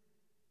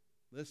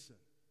 Listen,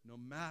 no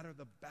matter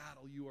the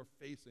battle you are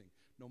facing,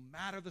 no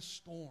matter the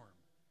storm,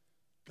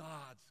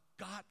 God's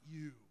got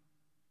you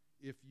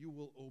if you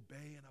will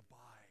obey and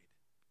abide.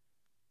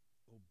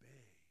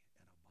 Obey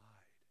and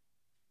abide.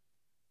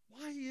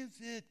 Why is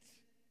it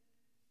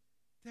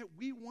that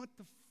we want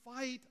to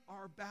fight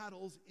our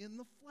battles in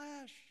the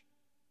flesh?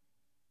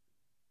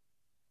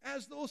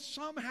 As though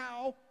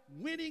somehow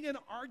winning an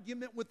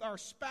argument with our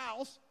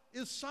spouse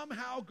is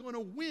somehow going to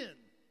win.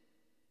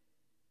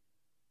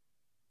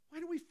 Why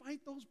do we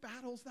fight those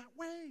battles that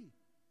way?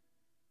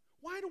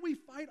 Why do we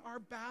fight our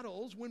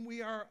battles when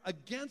we are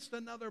against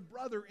another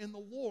brother in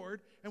the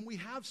Lord and we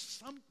have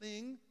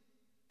something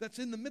that's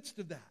in the midst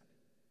of that?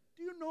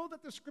 Do you know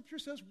that the Scripture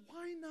says,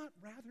 why not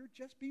rather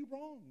just be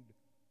wronged?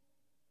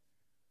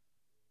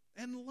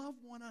 And love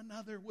one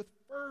another with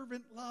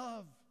fervent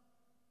love.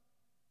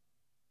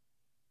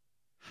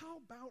 How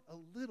about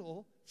a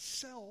little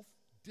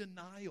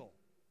self-denial?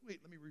 Wait,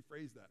 let me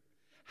rephrase that.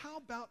 How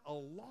about a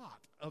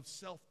lot of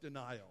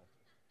self-denial?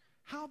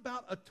 How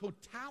about a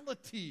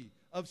totality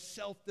of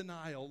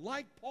self-denial?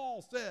 Like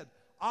Paul said,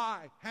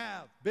 I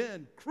have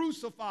been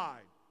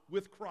crucified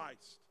with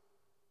Christ.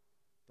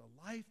 The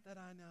life that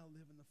I now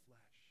live in the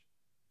flesh,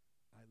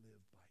 I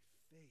live by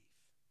faith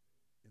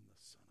in the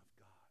Son of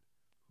God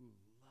who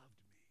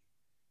loved me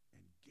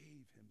and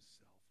gave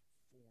himself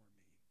for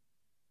me.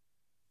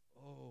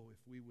 Oh,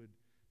 if we would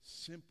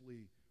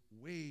simply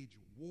wage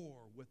war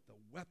with the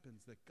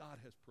weapons that God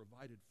has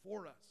provided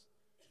for us.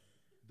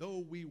 Though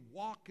we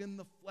walk in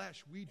the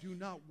flesh, we do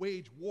not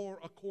wage war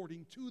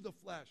according to the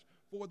flesh.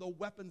 For the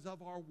weapons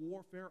of our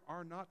warfare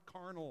are not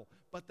carnal,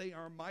 but they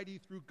are mighty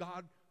through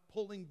God,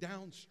 pulling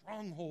down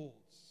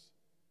strongholds.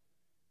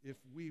 If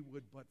we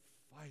would but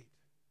fight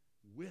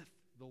with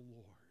the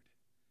Lord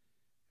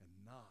and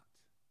not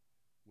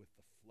with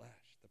the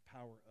flesh, the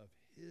power of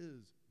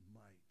his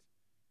might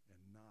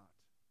and not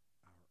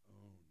our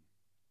own.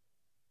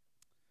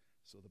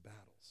 So the battles.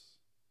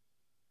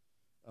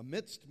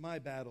 Amidst my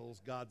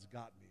battles, God's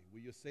got me.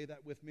 Will you say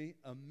that with me?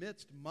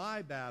 Amidst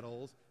my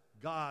battles,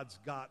 God's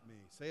got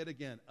me. Say it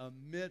again.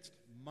 Amidst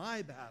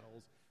my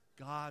battles,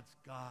 God's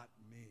got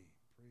me.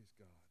 Praise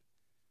God.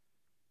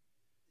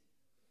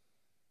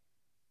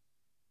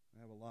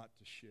 I have a lot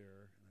to share,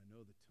 and I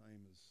know the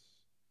time is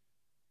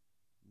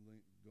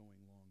going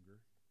longer.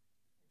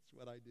 That's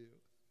what I do.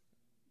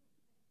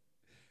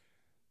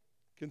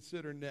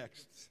 Consider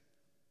next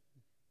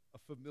a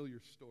familiar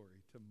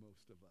story to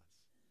most of us.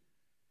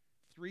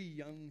 3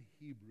 young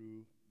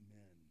Hebrew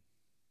men.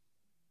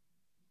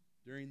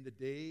 During the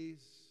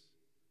days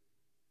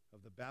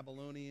of the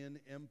Babylonian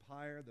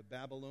Empire, the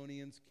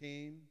Babylonians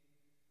came.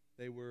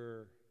 They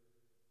were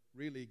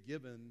really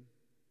given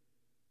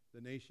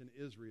the nation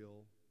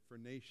Israel for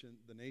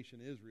the nation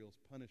Israel's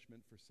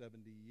punishment for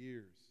 70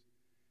 years.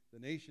 The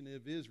nation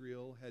of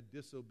Israel had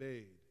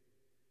disobeyed,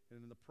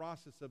 and in the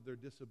process of their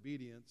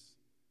disobedience,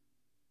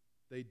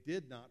 they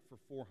did not for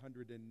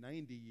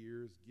 490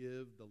 years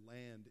give the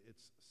land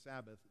its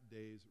Sabbath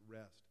days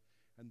rest.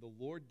 And the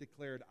Lord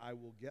declared, I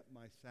will get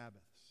my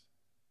Sabbaths.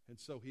 And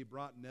so he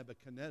brought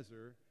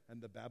Nebuchadnezzar and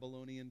the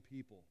Babylonian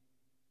people.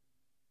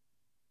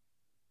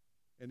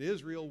 And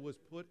Israel was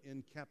put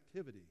in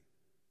captivity.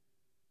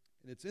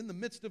 And it's in the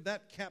midst of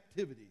that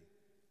captivity,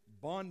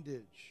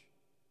 bondage,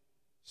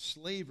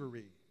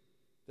 slavery,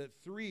 that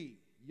 3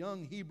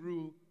 young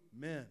Hebrew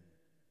men,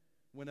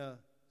 when a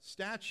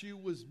statue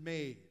was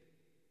made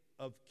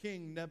of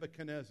King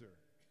Nebuchadnezzar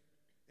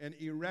and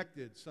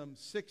erected some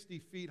 60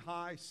 feet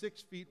high,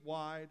 6 feet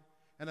wide,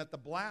 and at the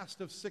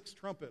blast of 6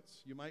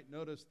 trumpets, you might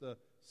notice the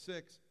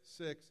 6,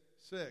 6,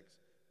 6,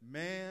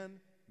 man,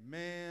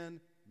 man,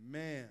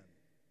 man.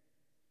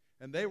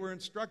 And they were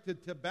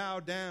instructed to bow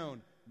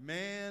down,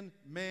 man,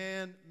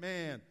 man,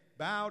 man,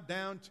 bow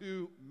down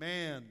to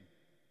man.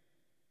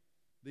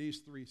 These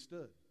three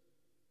stood.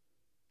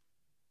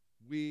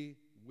 We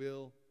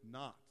will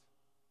not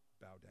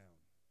bow down.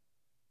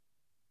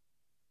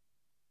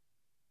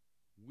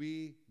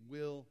 We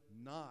will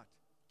not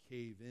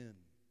cave in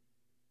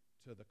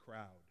to the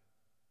crowd.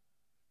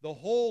 The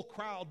whole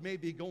crowd may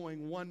be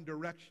going one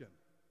direction.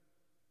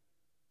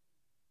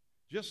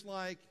 Just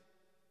like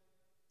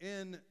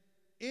in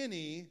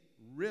any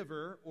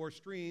river or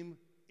stream,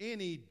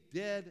 any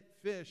dead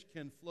fish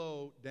can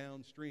flow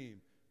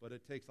downstream, but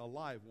it takes a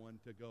live one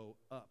to go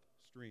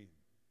upstream.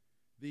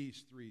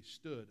 These three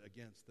stood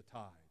against the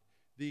tide.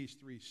 These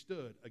three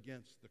stood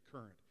against the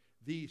current.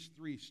 These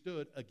three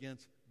stood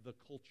against the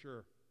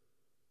culture.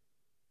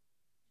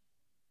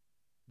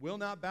 Will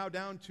not bow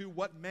down to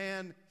what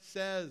man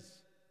says,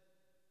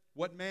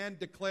 what man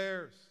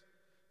declares.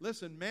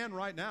 Listen, man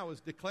right now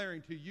is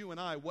declaring to you and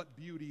I what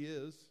beauty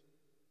is.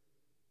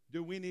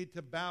 Do we need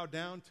to bow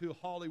down to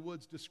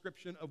Hollywood's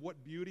description of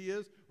what beauty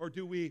is? Or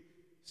do we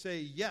say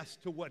yes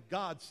to what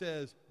God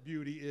says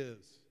beauty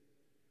is?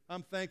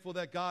 I'm thankful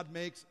that God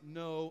makes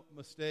no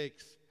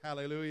mistakes.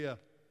 Hallelujah.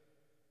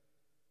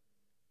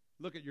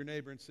 Look at your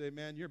neighbor and say,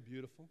 man, you're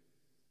beautiful.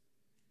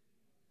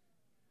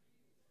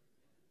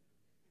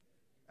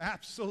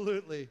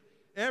 Absolutely.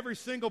 Every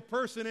single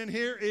person in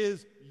here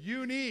is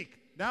unique.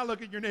 Now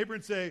look at your neighbor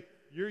and say,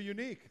 you're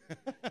unique.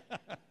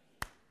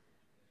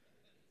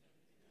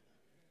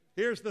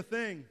 Here's the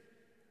thing.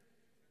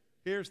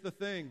 Here's the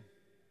thing.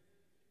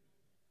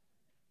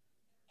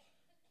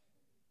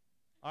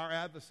 Our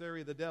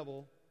adversary, the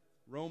devil,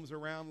 roams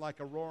around like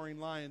a roaring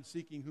lion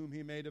seeking whom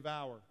he may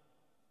devour.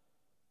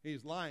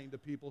 He's lying to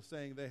people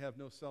saying they have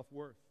no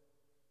self-worth.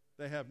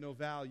 They have no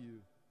value.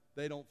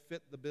 They don't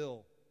fit the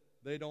bill.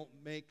 They don't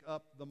make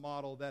up the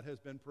model that has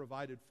been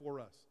provided for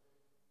us.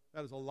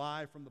 That is a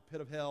lie from the pit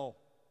of hell.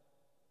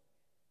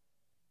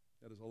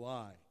 That is a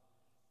lie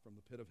from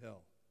the pit of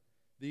hell.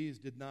 These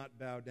did not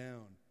bow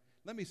down.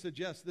 Let me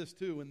suggest this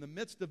too. In the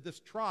midst of this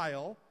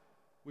trial,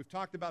 we've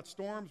talked about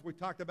storms, we've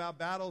talked about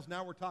battles,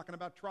 now we're talking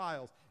about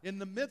trials. In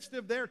the midst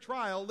of their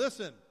trial,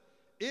 listen,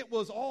 it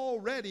was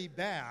already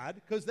bad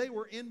because they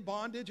were in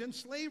bondage and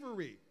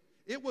slavery.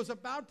 It was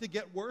about to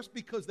get worse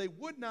because they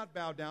would not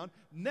bow down.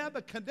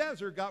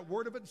 Nebuchadnezzar got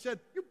word of it and said,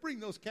 you bring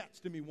those cats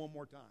to me one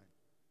more time.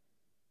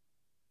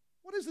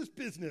 What is this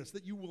business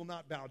that you will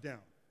not bow down?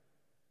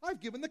 I've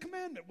given the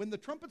commandment. When the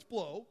trumpets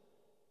blow,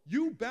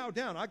 you bow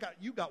down.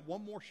 You got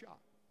one more shot.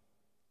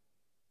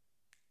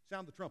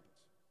 Sound the trumpets.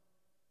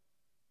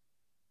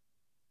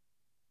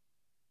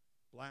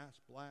 Blast,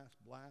 blast,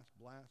 blast,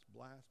 blast,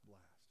 blast,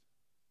 blast.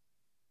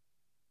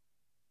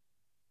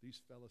 These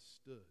fellas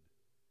stood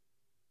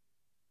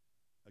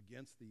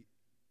against the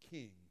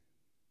king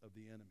of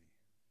the enemy.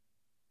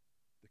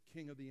 The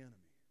king of the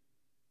enemy.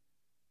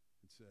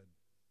 And said,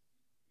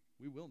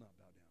 we will not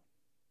bow down.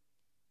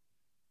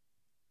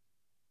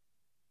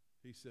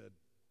 He said,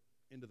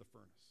 into the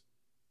furnace.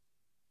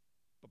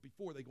 But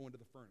before they go into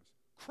the furnace,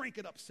 crank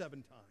it up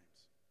 7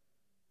 times.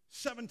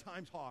 7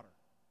 times hotter.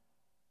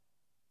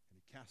 And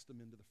he cast them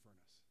into the furnace.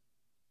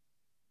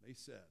 They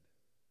said,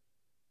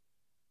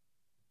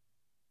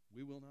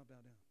 we will not bow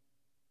down.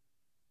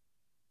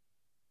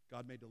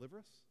 God may deliver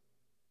us,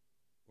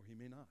 or he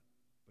may not.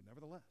 But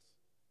nevertheless,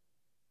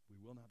 we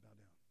will not bow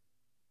down.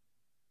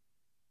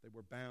 They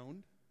were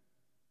bound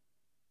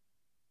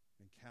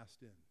and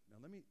cast in. Now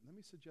let me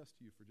suggest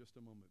to you for just a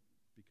moment,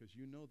 because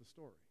you know the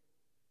story.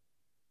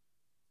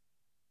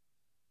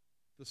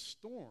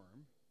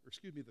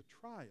 The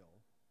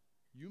trial,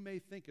 you may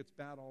think it's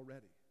bad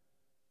already.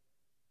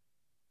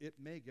 It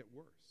may get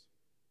worse.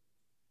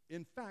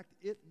 In fact,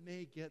 it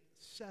may get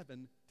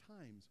 7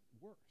 times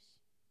worse.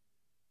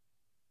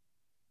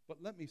 But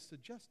let me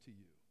suggest to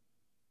you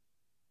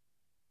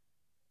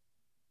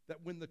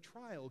that when the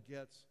trial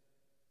gets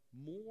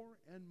more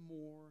and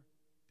more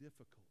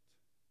difficult,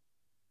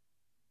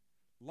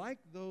 like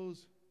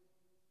those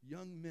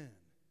young men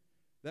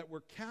that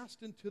were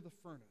cast into the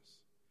furnace,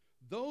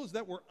 those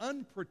that were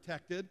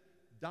unprotected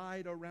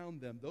died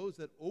around them. Those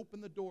that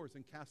opened the doors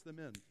and cast them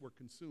in were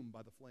consumed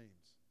by the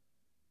flames.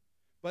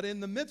 But in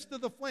the midst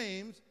of the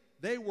flames,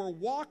 they were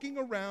walking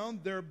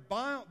around.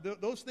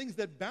 Those things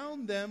that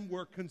bound them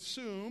were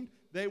consumed.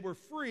 They were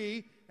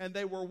free, and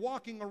they were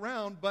walking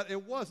around, but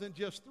it wasn't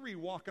just 3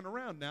 walking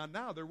around.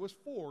 Now there was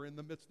 4 in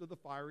the midst of the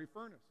fiery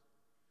furnace.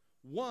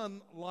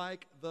 One,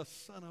 like the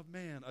Son of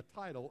Man, a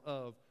title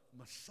of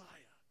Messiah,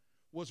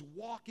 was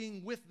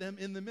walking with them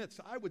in the midst.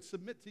 I would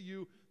submit to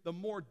you, the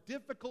more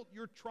difficult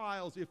your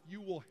trials, if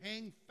you will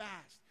hang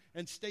fast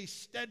and stay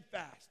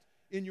steadfast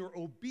in your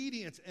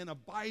obedience and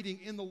abiding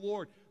in the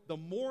Lord, the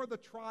more the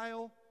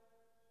trial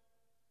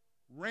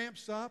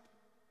ramps up,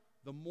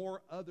 the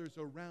more others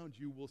around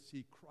you will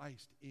see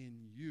Christ in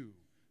you,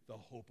 the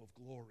hope of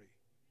glory.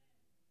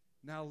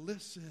 Now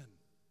listen.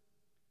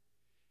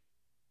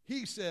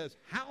 He says,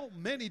 how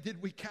many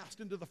did we cast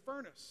into the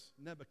furnace,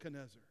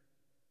 Nebuchadnezzar?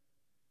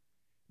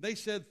 They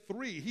said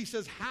 3. He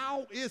says,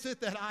 how is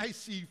it that I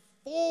see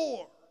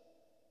 4?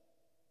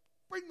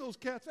 Bring those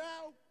cats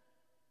out.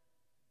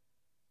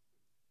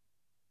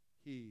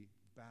 He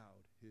bowed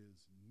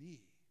his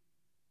knee.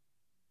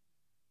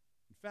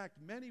 In fact,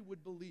 many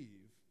would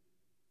believe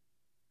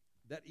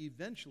that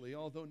eventually,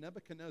 although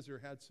Nebuchadnezzar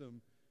had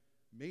some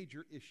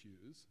major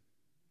issues,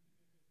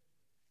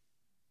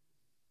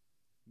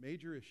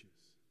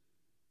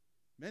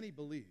 many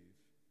believe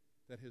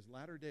that his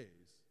latter days,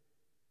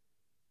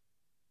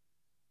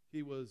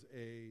 he was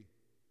a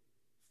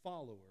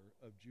follower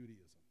of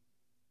Judaism,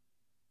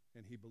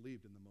 and he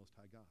believed in the Most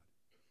High God.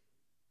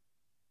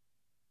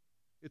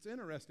 It's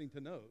interesting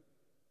to note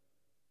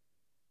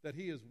that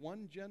he is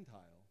one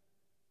Gentile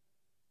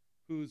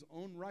whose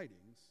own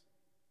writings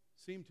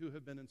seem to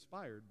have been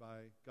inspired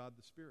by God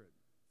the Spirit,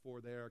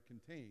 for they are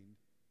contained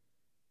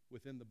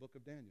within the book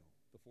of Daniel,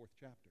 the 4th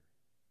chapter,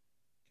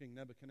 King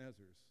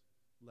Nebuchadnezzar's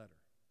letter.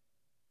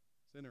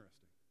 It's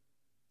interesting.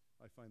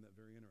 I find that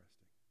very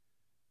interesting.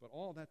 But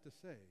all that to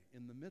say,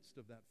 in the midst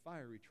of that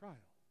fiery trial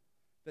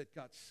that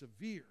got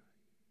severe,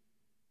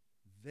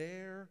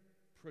 their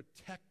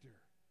protector,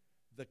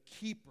 the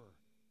keeper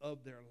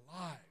of their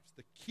lives,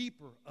 the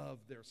keeper of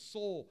their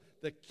soul,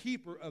 the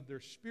keeper of their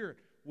spirit,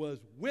 was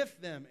with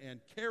them and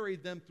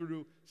carried them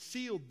through,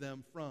 sealed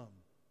them from,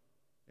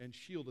 and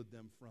shielded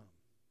them from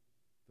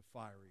the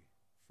fiery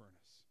furnace.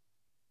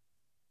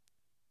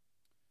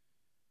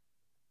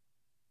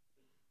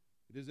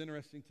 It is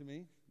interesting to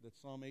me that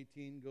Psalm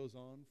 18 goes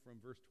on from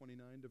verse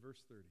 29 to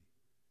verse 30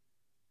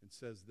 and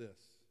says this: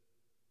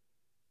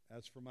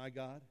 "As for my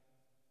God,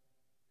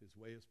 his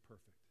way is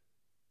perfect.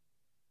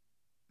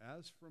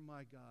 As for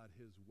my God,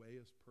 his way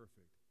is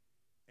perfect,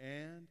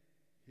 and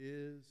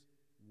his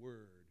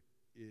word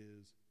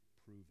is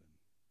proven."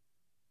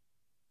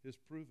 Is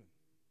proven.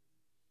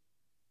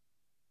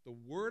 The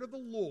word of the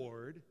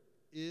Lord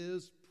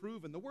is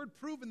proven. The word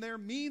proven there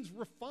means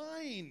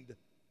refined.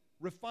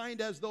 Refined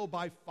as though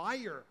by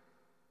fire.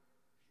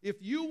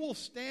 If you will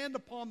stand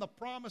upon the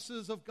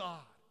promises of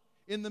God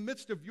in the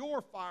midst of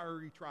your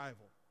fiery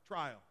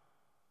trial,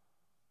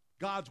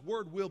 God's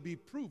word will be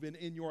proven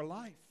in your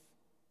life.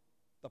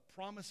 The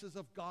promises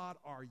of God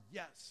are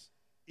yes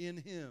in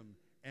him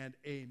and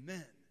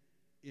amen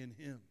in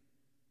him.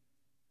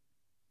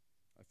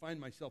 I find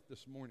myself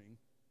this morning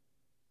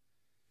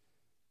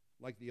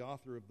like the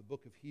author of the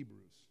book of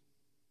Hebrews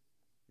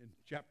in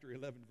chapter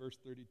 11, verse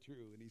 32,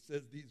 and he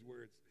says these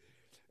words: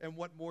 "And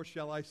what more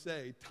shall I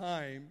say?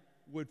 Time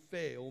would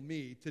fail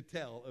me to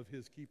tell of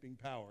his keeping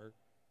power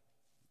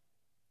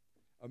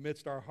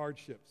amidst our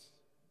hardships,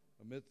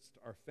 amidst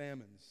our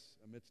famines,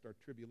 amidst our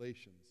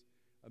tribulations,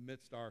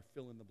 amidst our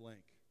fill in the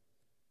blank."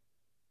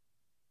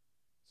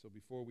 So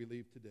before we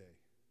leave today,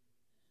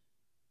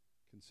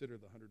 consider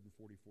the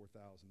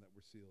 144,000 that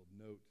were sealed.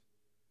 Note,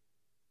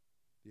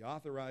 the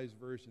Authorized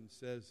Version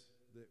says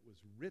that it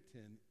was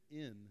written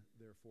in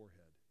their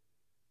forehead.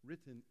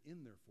 Written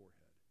in their forehead.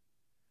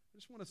 I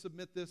just want to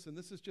submit this, and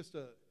this is just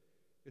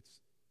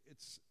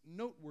it's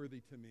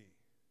noteworthy to me.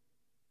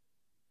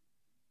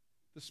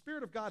 The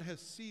Spirit of God has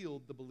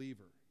sealed the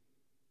believer.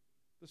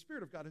 The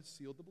Spirit of God has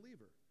sealed the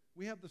believer.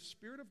 We have the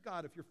Spirit of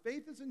God. If your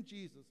faith is in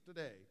Jesus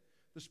today,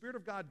 the Spirit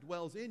of God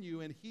dwells in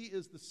you, and he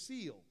is the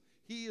seal.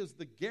 He is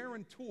the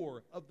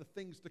guarantor of the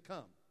things to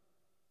come.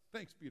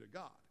 Thanks be to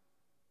God.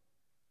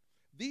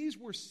 These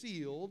were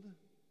sealed,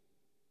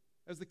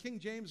 as the King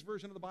James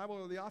Version of the Bible,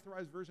 or the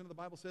Authorized Version of the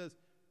Bible says,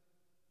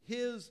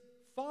 his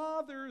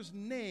Father's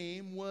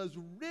name was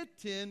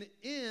written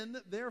in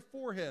their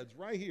foreheads.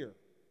 Right here.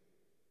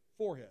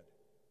 Forehead.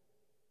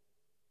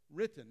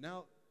 Written.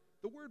 Now,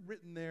 the word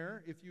written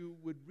there, if you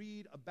would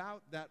read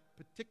about that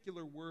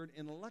particular word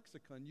in a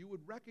lexicon, you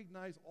would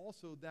recognize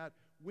also that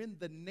when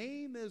the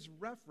name is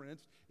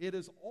referenced, it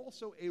is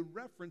also a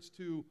reference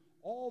to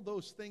all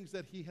those things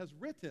that he has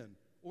written,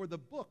 or the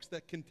books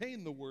that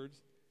contain the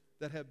words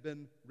that have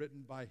been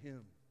written by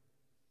him.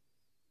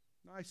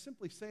 Now, I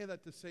simply say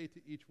that to say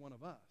to each one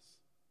of us,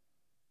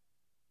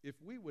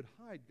 if we would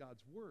hide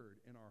God's word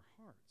in our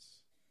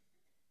hearts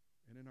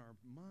and in our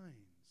minds.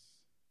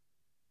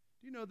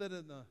 Do you know that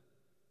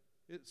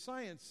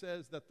science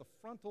says that the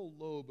frontal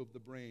lobe of the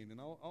brain,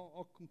 and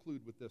I'll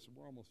conclude with this, and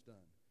we're almost done.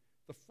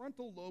 The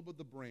frontal lobe of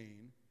the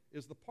brain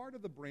is the part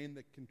of the brain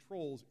that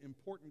controls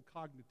important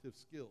cognitive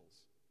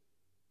skills,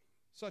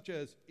 such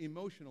as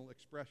emotional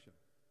expression.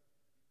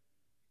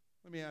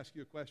 Let me ask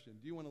you a question.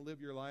 Do you want to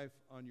live your life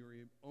on your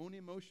own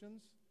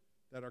emotions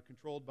that are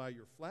controlled by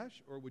your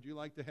flesh, or would you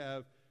like to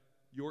have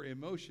your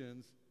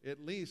emotions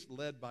at least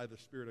led by the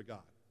Spirit of God?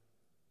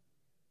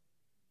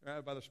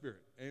 Right, by the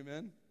Spirit.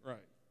 Amen?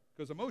 Right.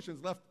 Because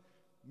emotions left,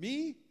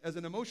 me as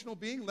an emotional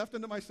being left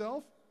unto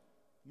myself,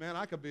 man,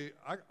 I could be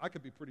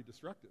pretty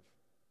destructive.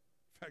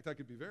 In fact, I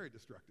could be very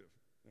destructive.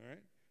 All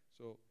right?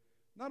 So,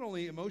 not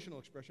only emotional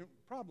expression,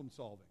 problem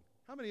solving.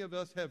 How many of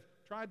us have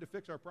tried to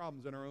fix our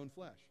problems in our own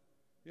flesh?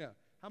 Yeah.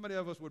 How many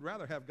of us would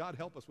rather have God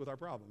help us with our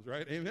problems,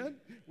 right? Amen?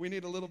 We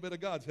need a little bit of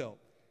God's help.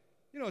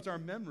 You know, it's our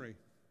memory.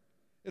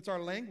 It's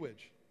our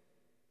language.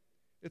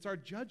 It's our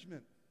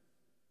judgment.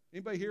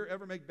 Anybody here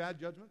ever make bad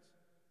judgments?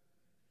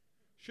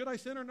 Should I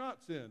sin or not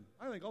sin?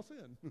 I think I'll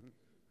sin.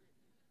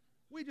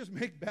 We just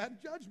make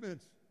bad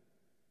judgments.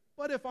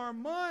 But if our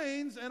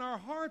minds and our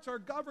hearts are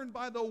governed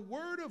by the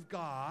Word of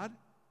God,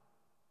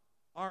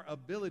 our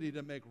ability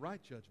to make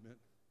right judgment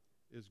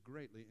is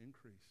greatly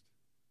increased.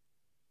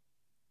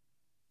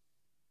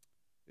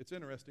 It's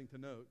interesting to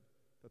note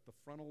that the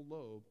frontal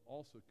lobe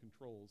also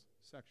controls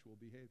sexual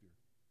behavior.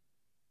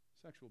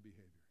 Sexual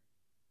behavior.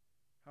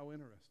 How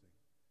interesting.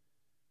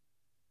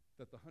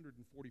 That the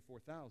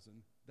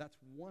 144,000, that's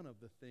one of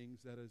the things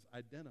that is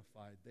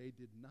identified. They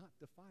did not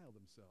defile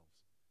themselves.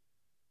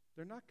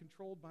 They're not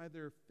controlled by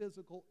their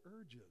physical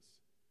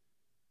urges.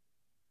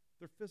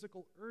 Their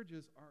physical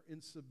urges are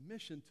in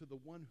submission to the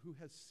one who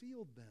has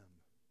sealed them.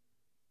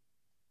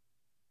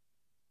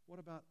 What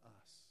about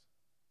us?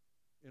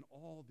 In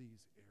all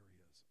these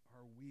areas,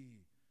 are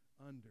we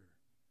under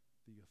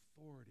the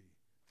authority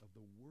of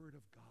the Word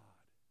of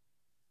God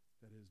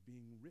that is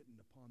being written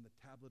upon the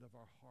tablet of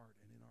our heart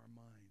and in our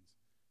minds,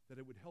 that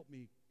it would help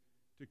me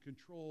to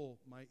control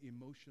my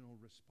emotional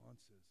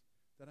responses,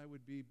 that I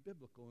would be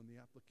biblical in the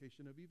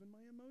application of even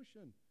my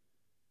emotion?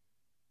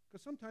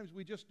 Because sometimes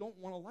we just don't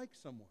want to like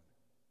someone.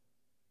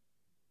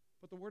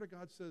 But the Word of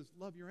God says,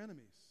 love your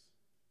enemies.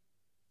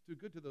 Do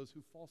good to those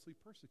who falsely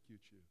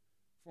persecute you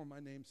for my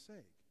name's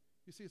sake.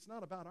 You see, it's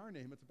not about our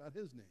name, it's about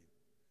His name.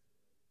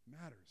 It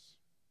matters.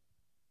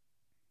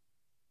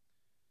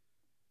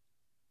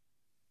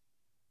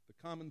 The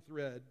common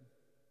thread,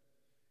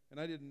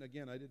 and I didn't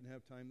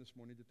have time this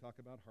morning to talk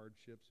about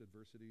hardships,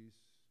 adversities,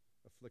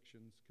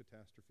 afflictions,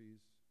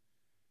 catastrophes,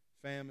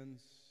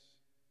 famines,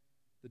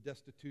 the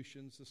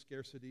destitutions, the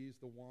scarcities,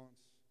 the wants,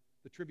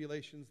 the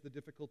tribulations, the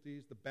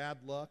difficulties, the bad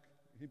luck.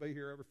 Anybody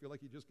here ever feel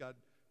like you just got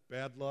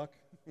bad luck?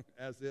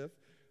 As if.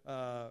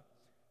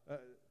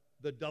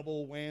 The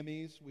double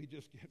whammies, we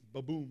just get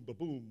ba-boom,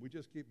 ba-boom. We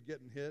just keep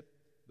getting hit.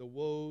 The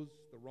woes,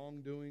 the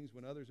wrongdoings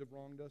when others have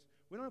wronged us.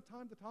 We don't have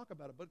time to talk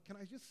about it, but can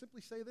I just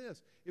simply say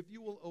this? If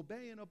you will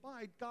obey and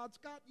abide, God's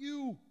got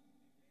you.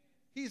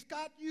 He's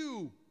got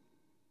you.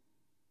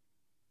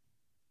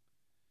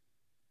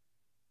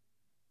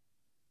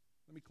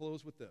 Let me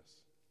close with this.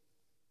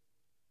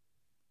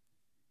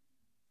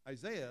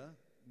 Isaiah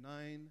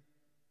 9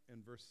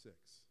 and verse 6.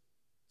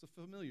 It's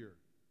a familiar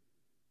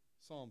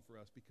psalm for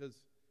us because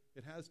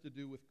it has to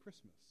do with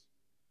Christmas.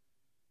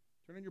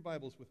 Turn in your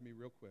Bibles with me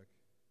real quick.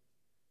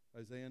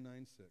 Isaiah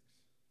 9:6.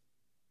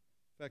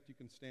 In fact, you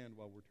can stand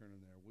while we're turning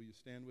there. Will you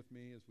stand with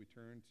me as we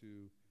turn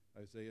to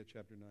Isaiah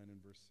chapter 9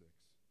 and verse 6?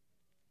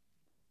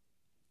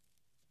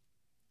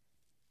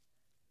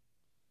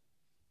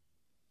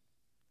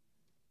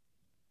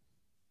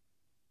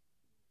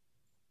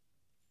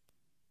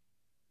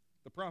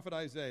 The prophet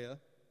Isaiah,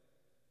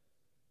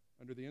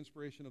 under the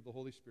inspiration of the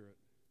Holy Spirit,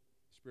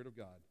 the Spirit of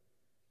God,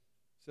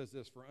 says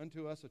this, "For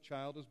unto us a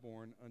child is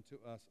born, unto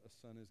us a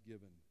son is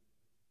given,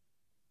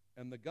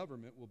 and the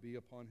government will be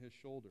upon his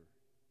shoulder.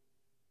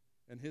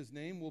 And his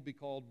name will be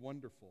called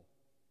Wonderful,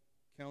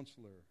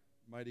 Counselor,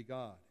 Mighty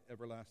God,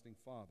 Everlasting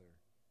Father,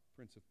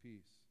 Prince of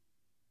Peace."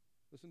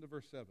 Listen to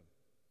verse 7.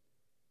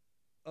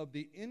 "Of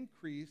the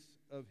increase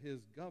of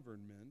his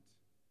government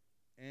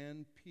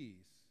and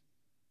peace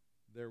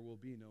there will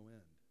be no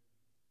end."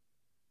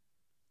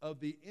 Of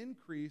the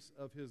increase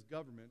of his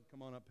government,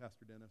 come on up,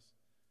 Pastor Dennis.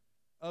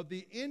 Of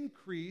the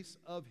increase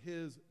of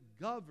his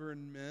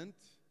government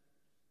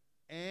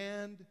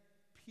and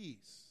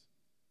peace,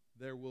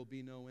 there will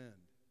be no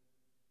end.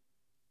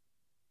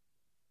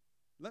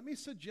 Let me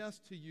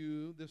suggest to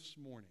you this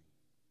morning,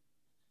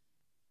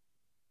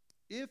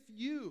 if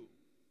you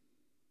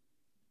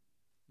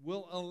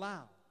will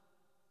allow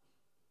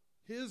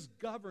his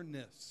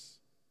governance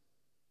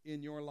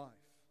in your life,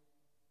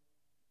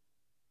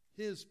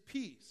 his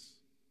peace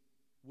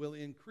will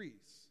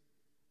increase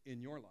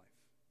in your life.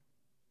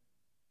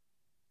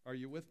 Are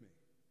you with me?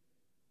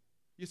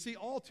 You see,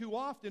 all too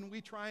often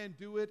we try and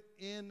do it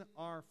in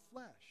our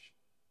flesh.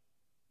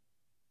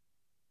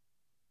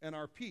 And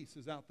our peace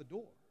is out the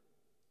door.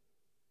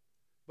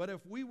 But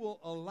if we will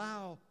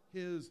allow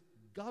his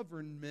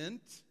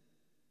government,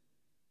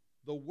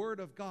 the Word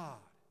of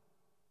God,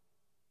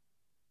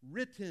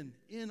 written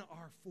in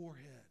our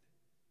forehead,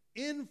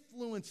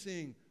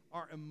 influencing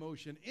our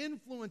emotion,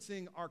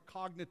 influencing our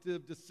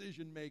cognitive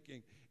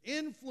decision-making,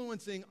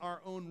 influencing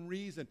our own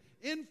reason,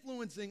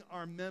 influencing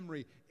our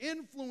memory,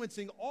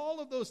 influencing all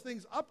of those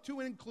things up to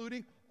and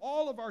including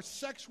all of our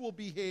sexual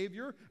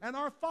behavior and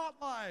our thought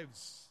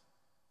lives.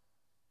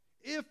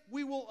 If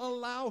we will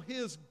allow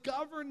his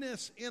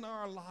governance in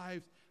our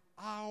lives,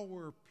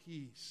 our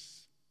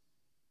peace.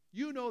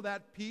 You know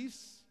that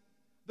peace,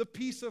 the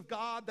peace of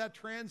God that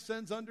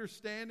transcends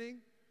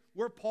understanding,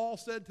 where Paul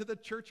said to the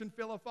church in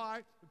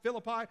Philippi,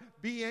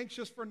 "Be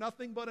anxious for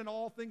nothing, but in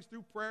all things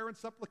through prayer and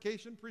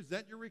supplication,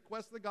 present your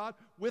requests to God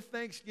with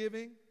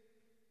thanksgiving.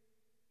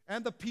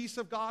 And the peace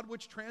of God,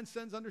 which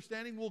transcends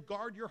understanding, will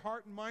guard your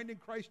heart and mind in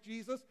Christ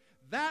Jesus."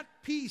 That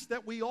peace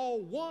that we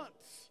all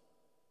want.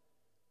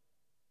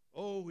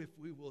 Oh, if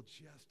we will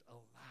just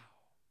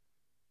allow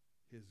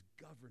his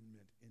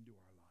government into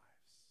our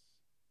lives.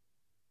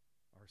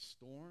 Our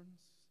storms,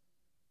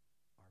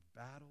 our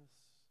battles,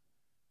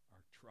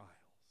 our trials.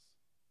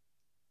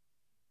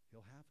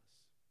 He'll have us.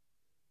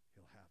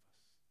 He'll have us.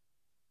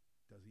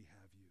 Does he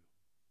have you?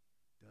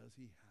 Does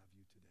he have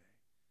you today?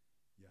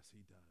 Yes,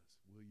 he does.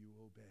 Will you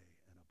obey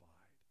and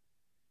abide?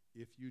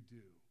 If you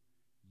do,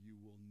 you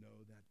will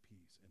know that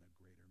peace in a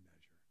greater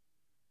measure.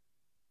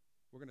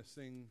 We're going to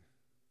sing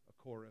a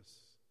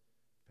chorus.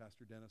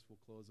 Pastor Dennis will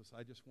close us.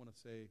 I just want to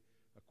say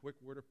a quick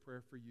word of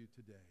prayer for you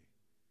today.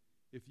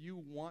 If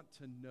you want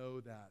to know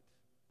that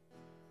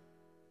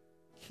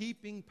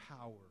keeping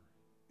power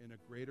in a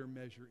greater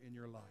measure in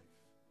your life,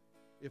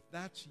 if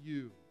that's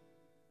you,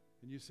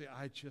 and you say,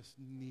 I just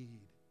need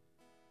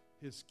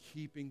his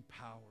keeping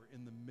power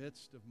in the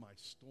midst of my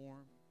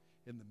storm,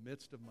 in the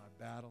midst of my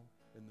battle,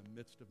 in the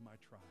midst of my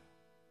trial,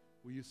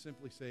 will you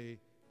simply say,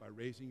 by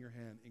raising your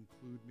hand,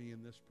 include me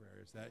in this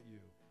prayer? Is that you?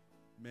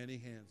 Many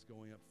hands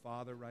going up.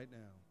 Father, right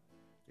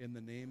now, in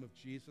the name of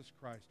Jesus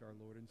Christ, our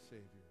Lord and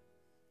Savior,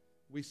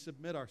 we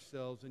submit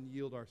ourselves and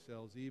yield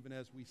ourselves, even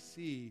as we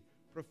see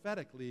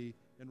prophetically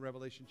in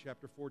Revelation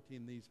chapter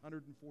 14, these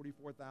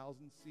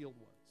 144,000 sealed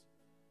ones,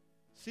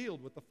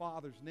 sealed with the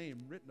Father's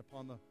name written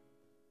upon the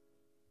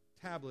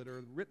tablet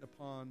or written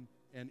upon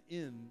and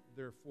in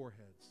their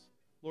foreheads.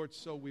 Lord,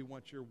 so we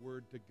want your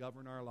word to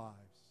govern our lives.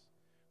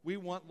 We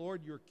want,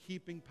 Lord, your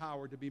keeping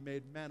power to be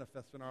made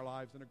manifest in our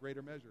lives in a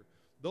greater measure.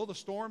 Though the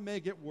storm may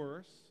get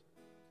worse,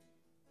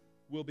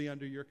 we'll be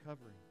under your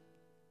covering.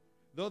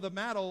 Though the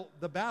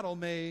battle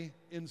may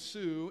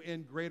ensue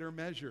in greater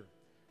measure,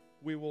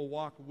 we will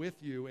walk with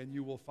you and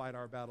you will fight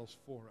our battles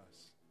for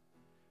us.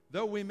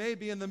 Though we may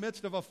be in the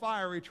midst of a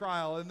fiery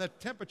trial and the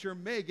temperature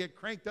may get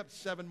cranked up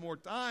 7 more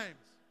times,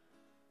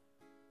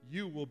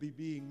 you will be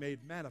being made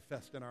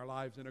manifest in our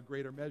lives in a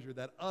greater measure,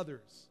 that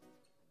others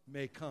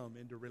may come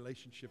into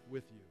relationship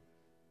with you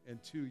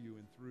and to you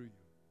and through you.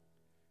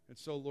 And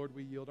so, Lord,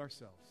 we yield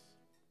ourselves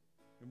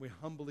and we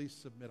humbly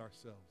submit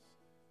ourselves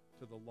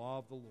to the law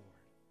of the Lord,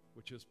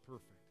 which is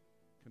perfect,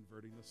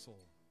 converting the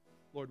soul.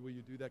 Lord, will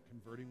you do that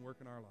converting work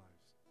in our lives?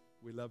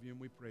 We love you and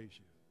we praise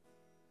you.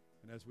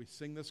 And as we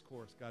sing this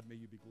chorus, God, may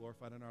you be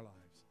glorified in our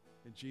lives.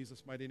 In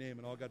Jesus' mighty name.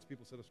 And all God's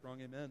people said a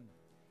strong amen.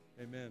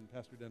 Amen.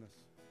 Pastor Dennis.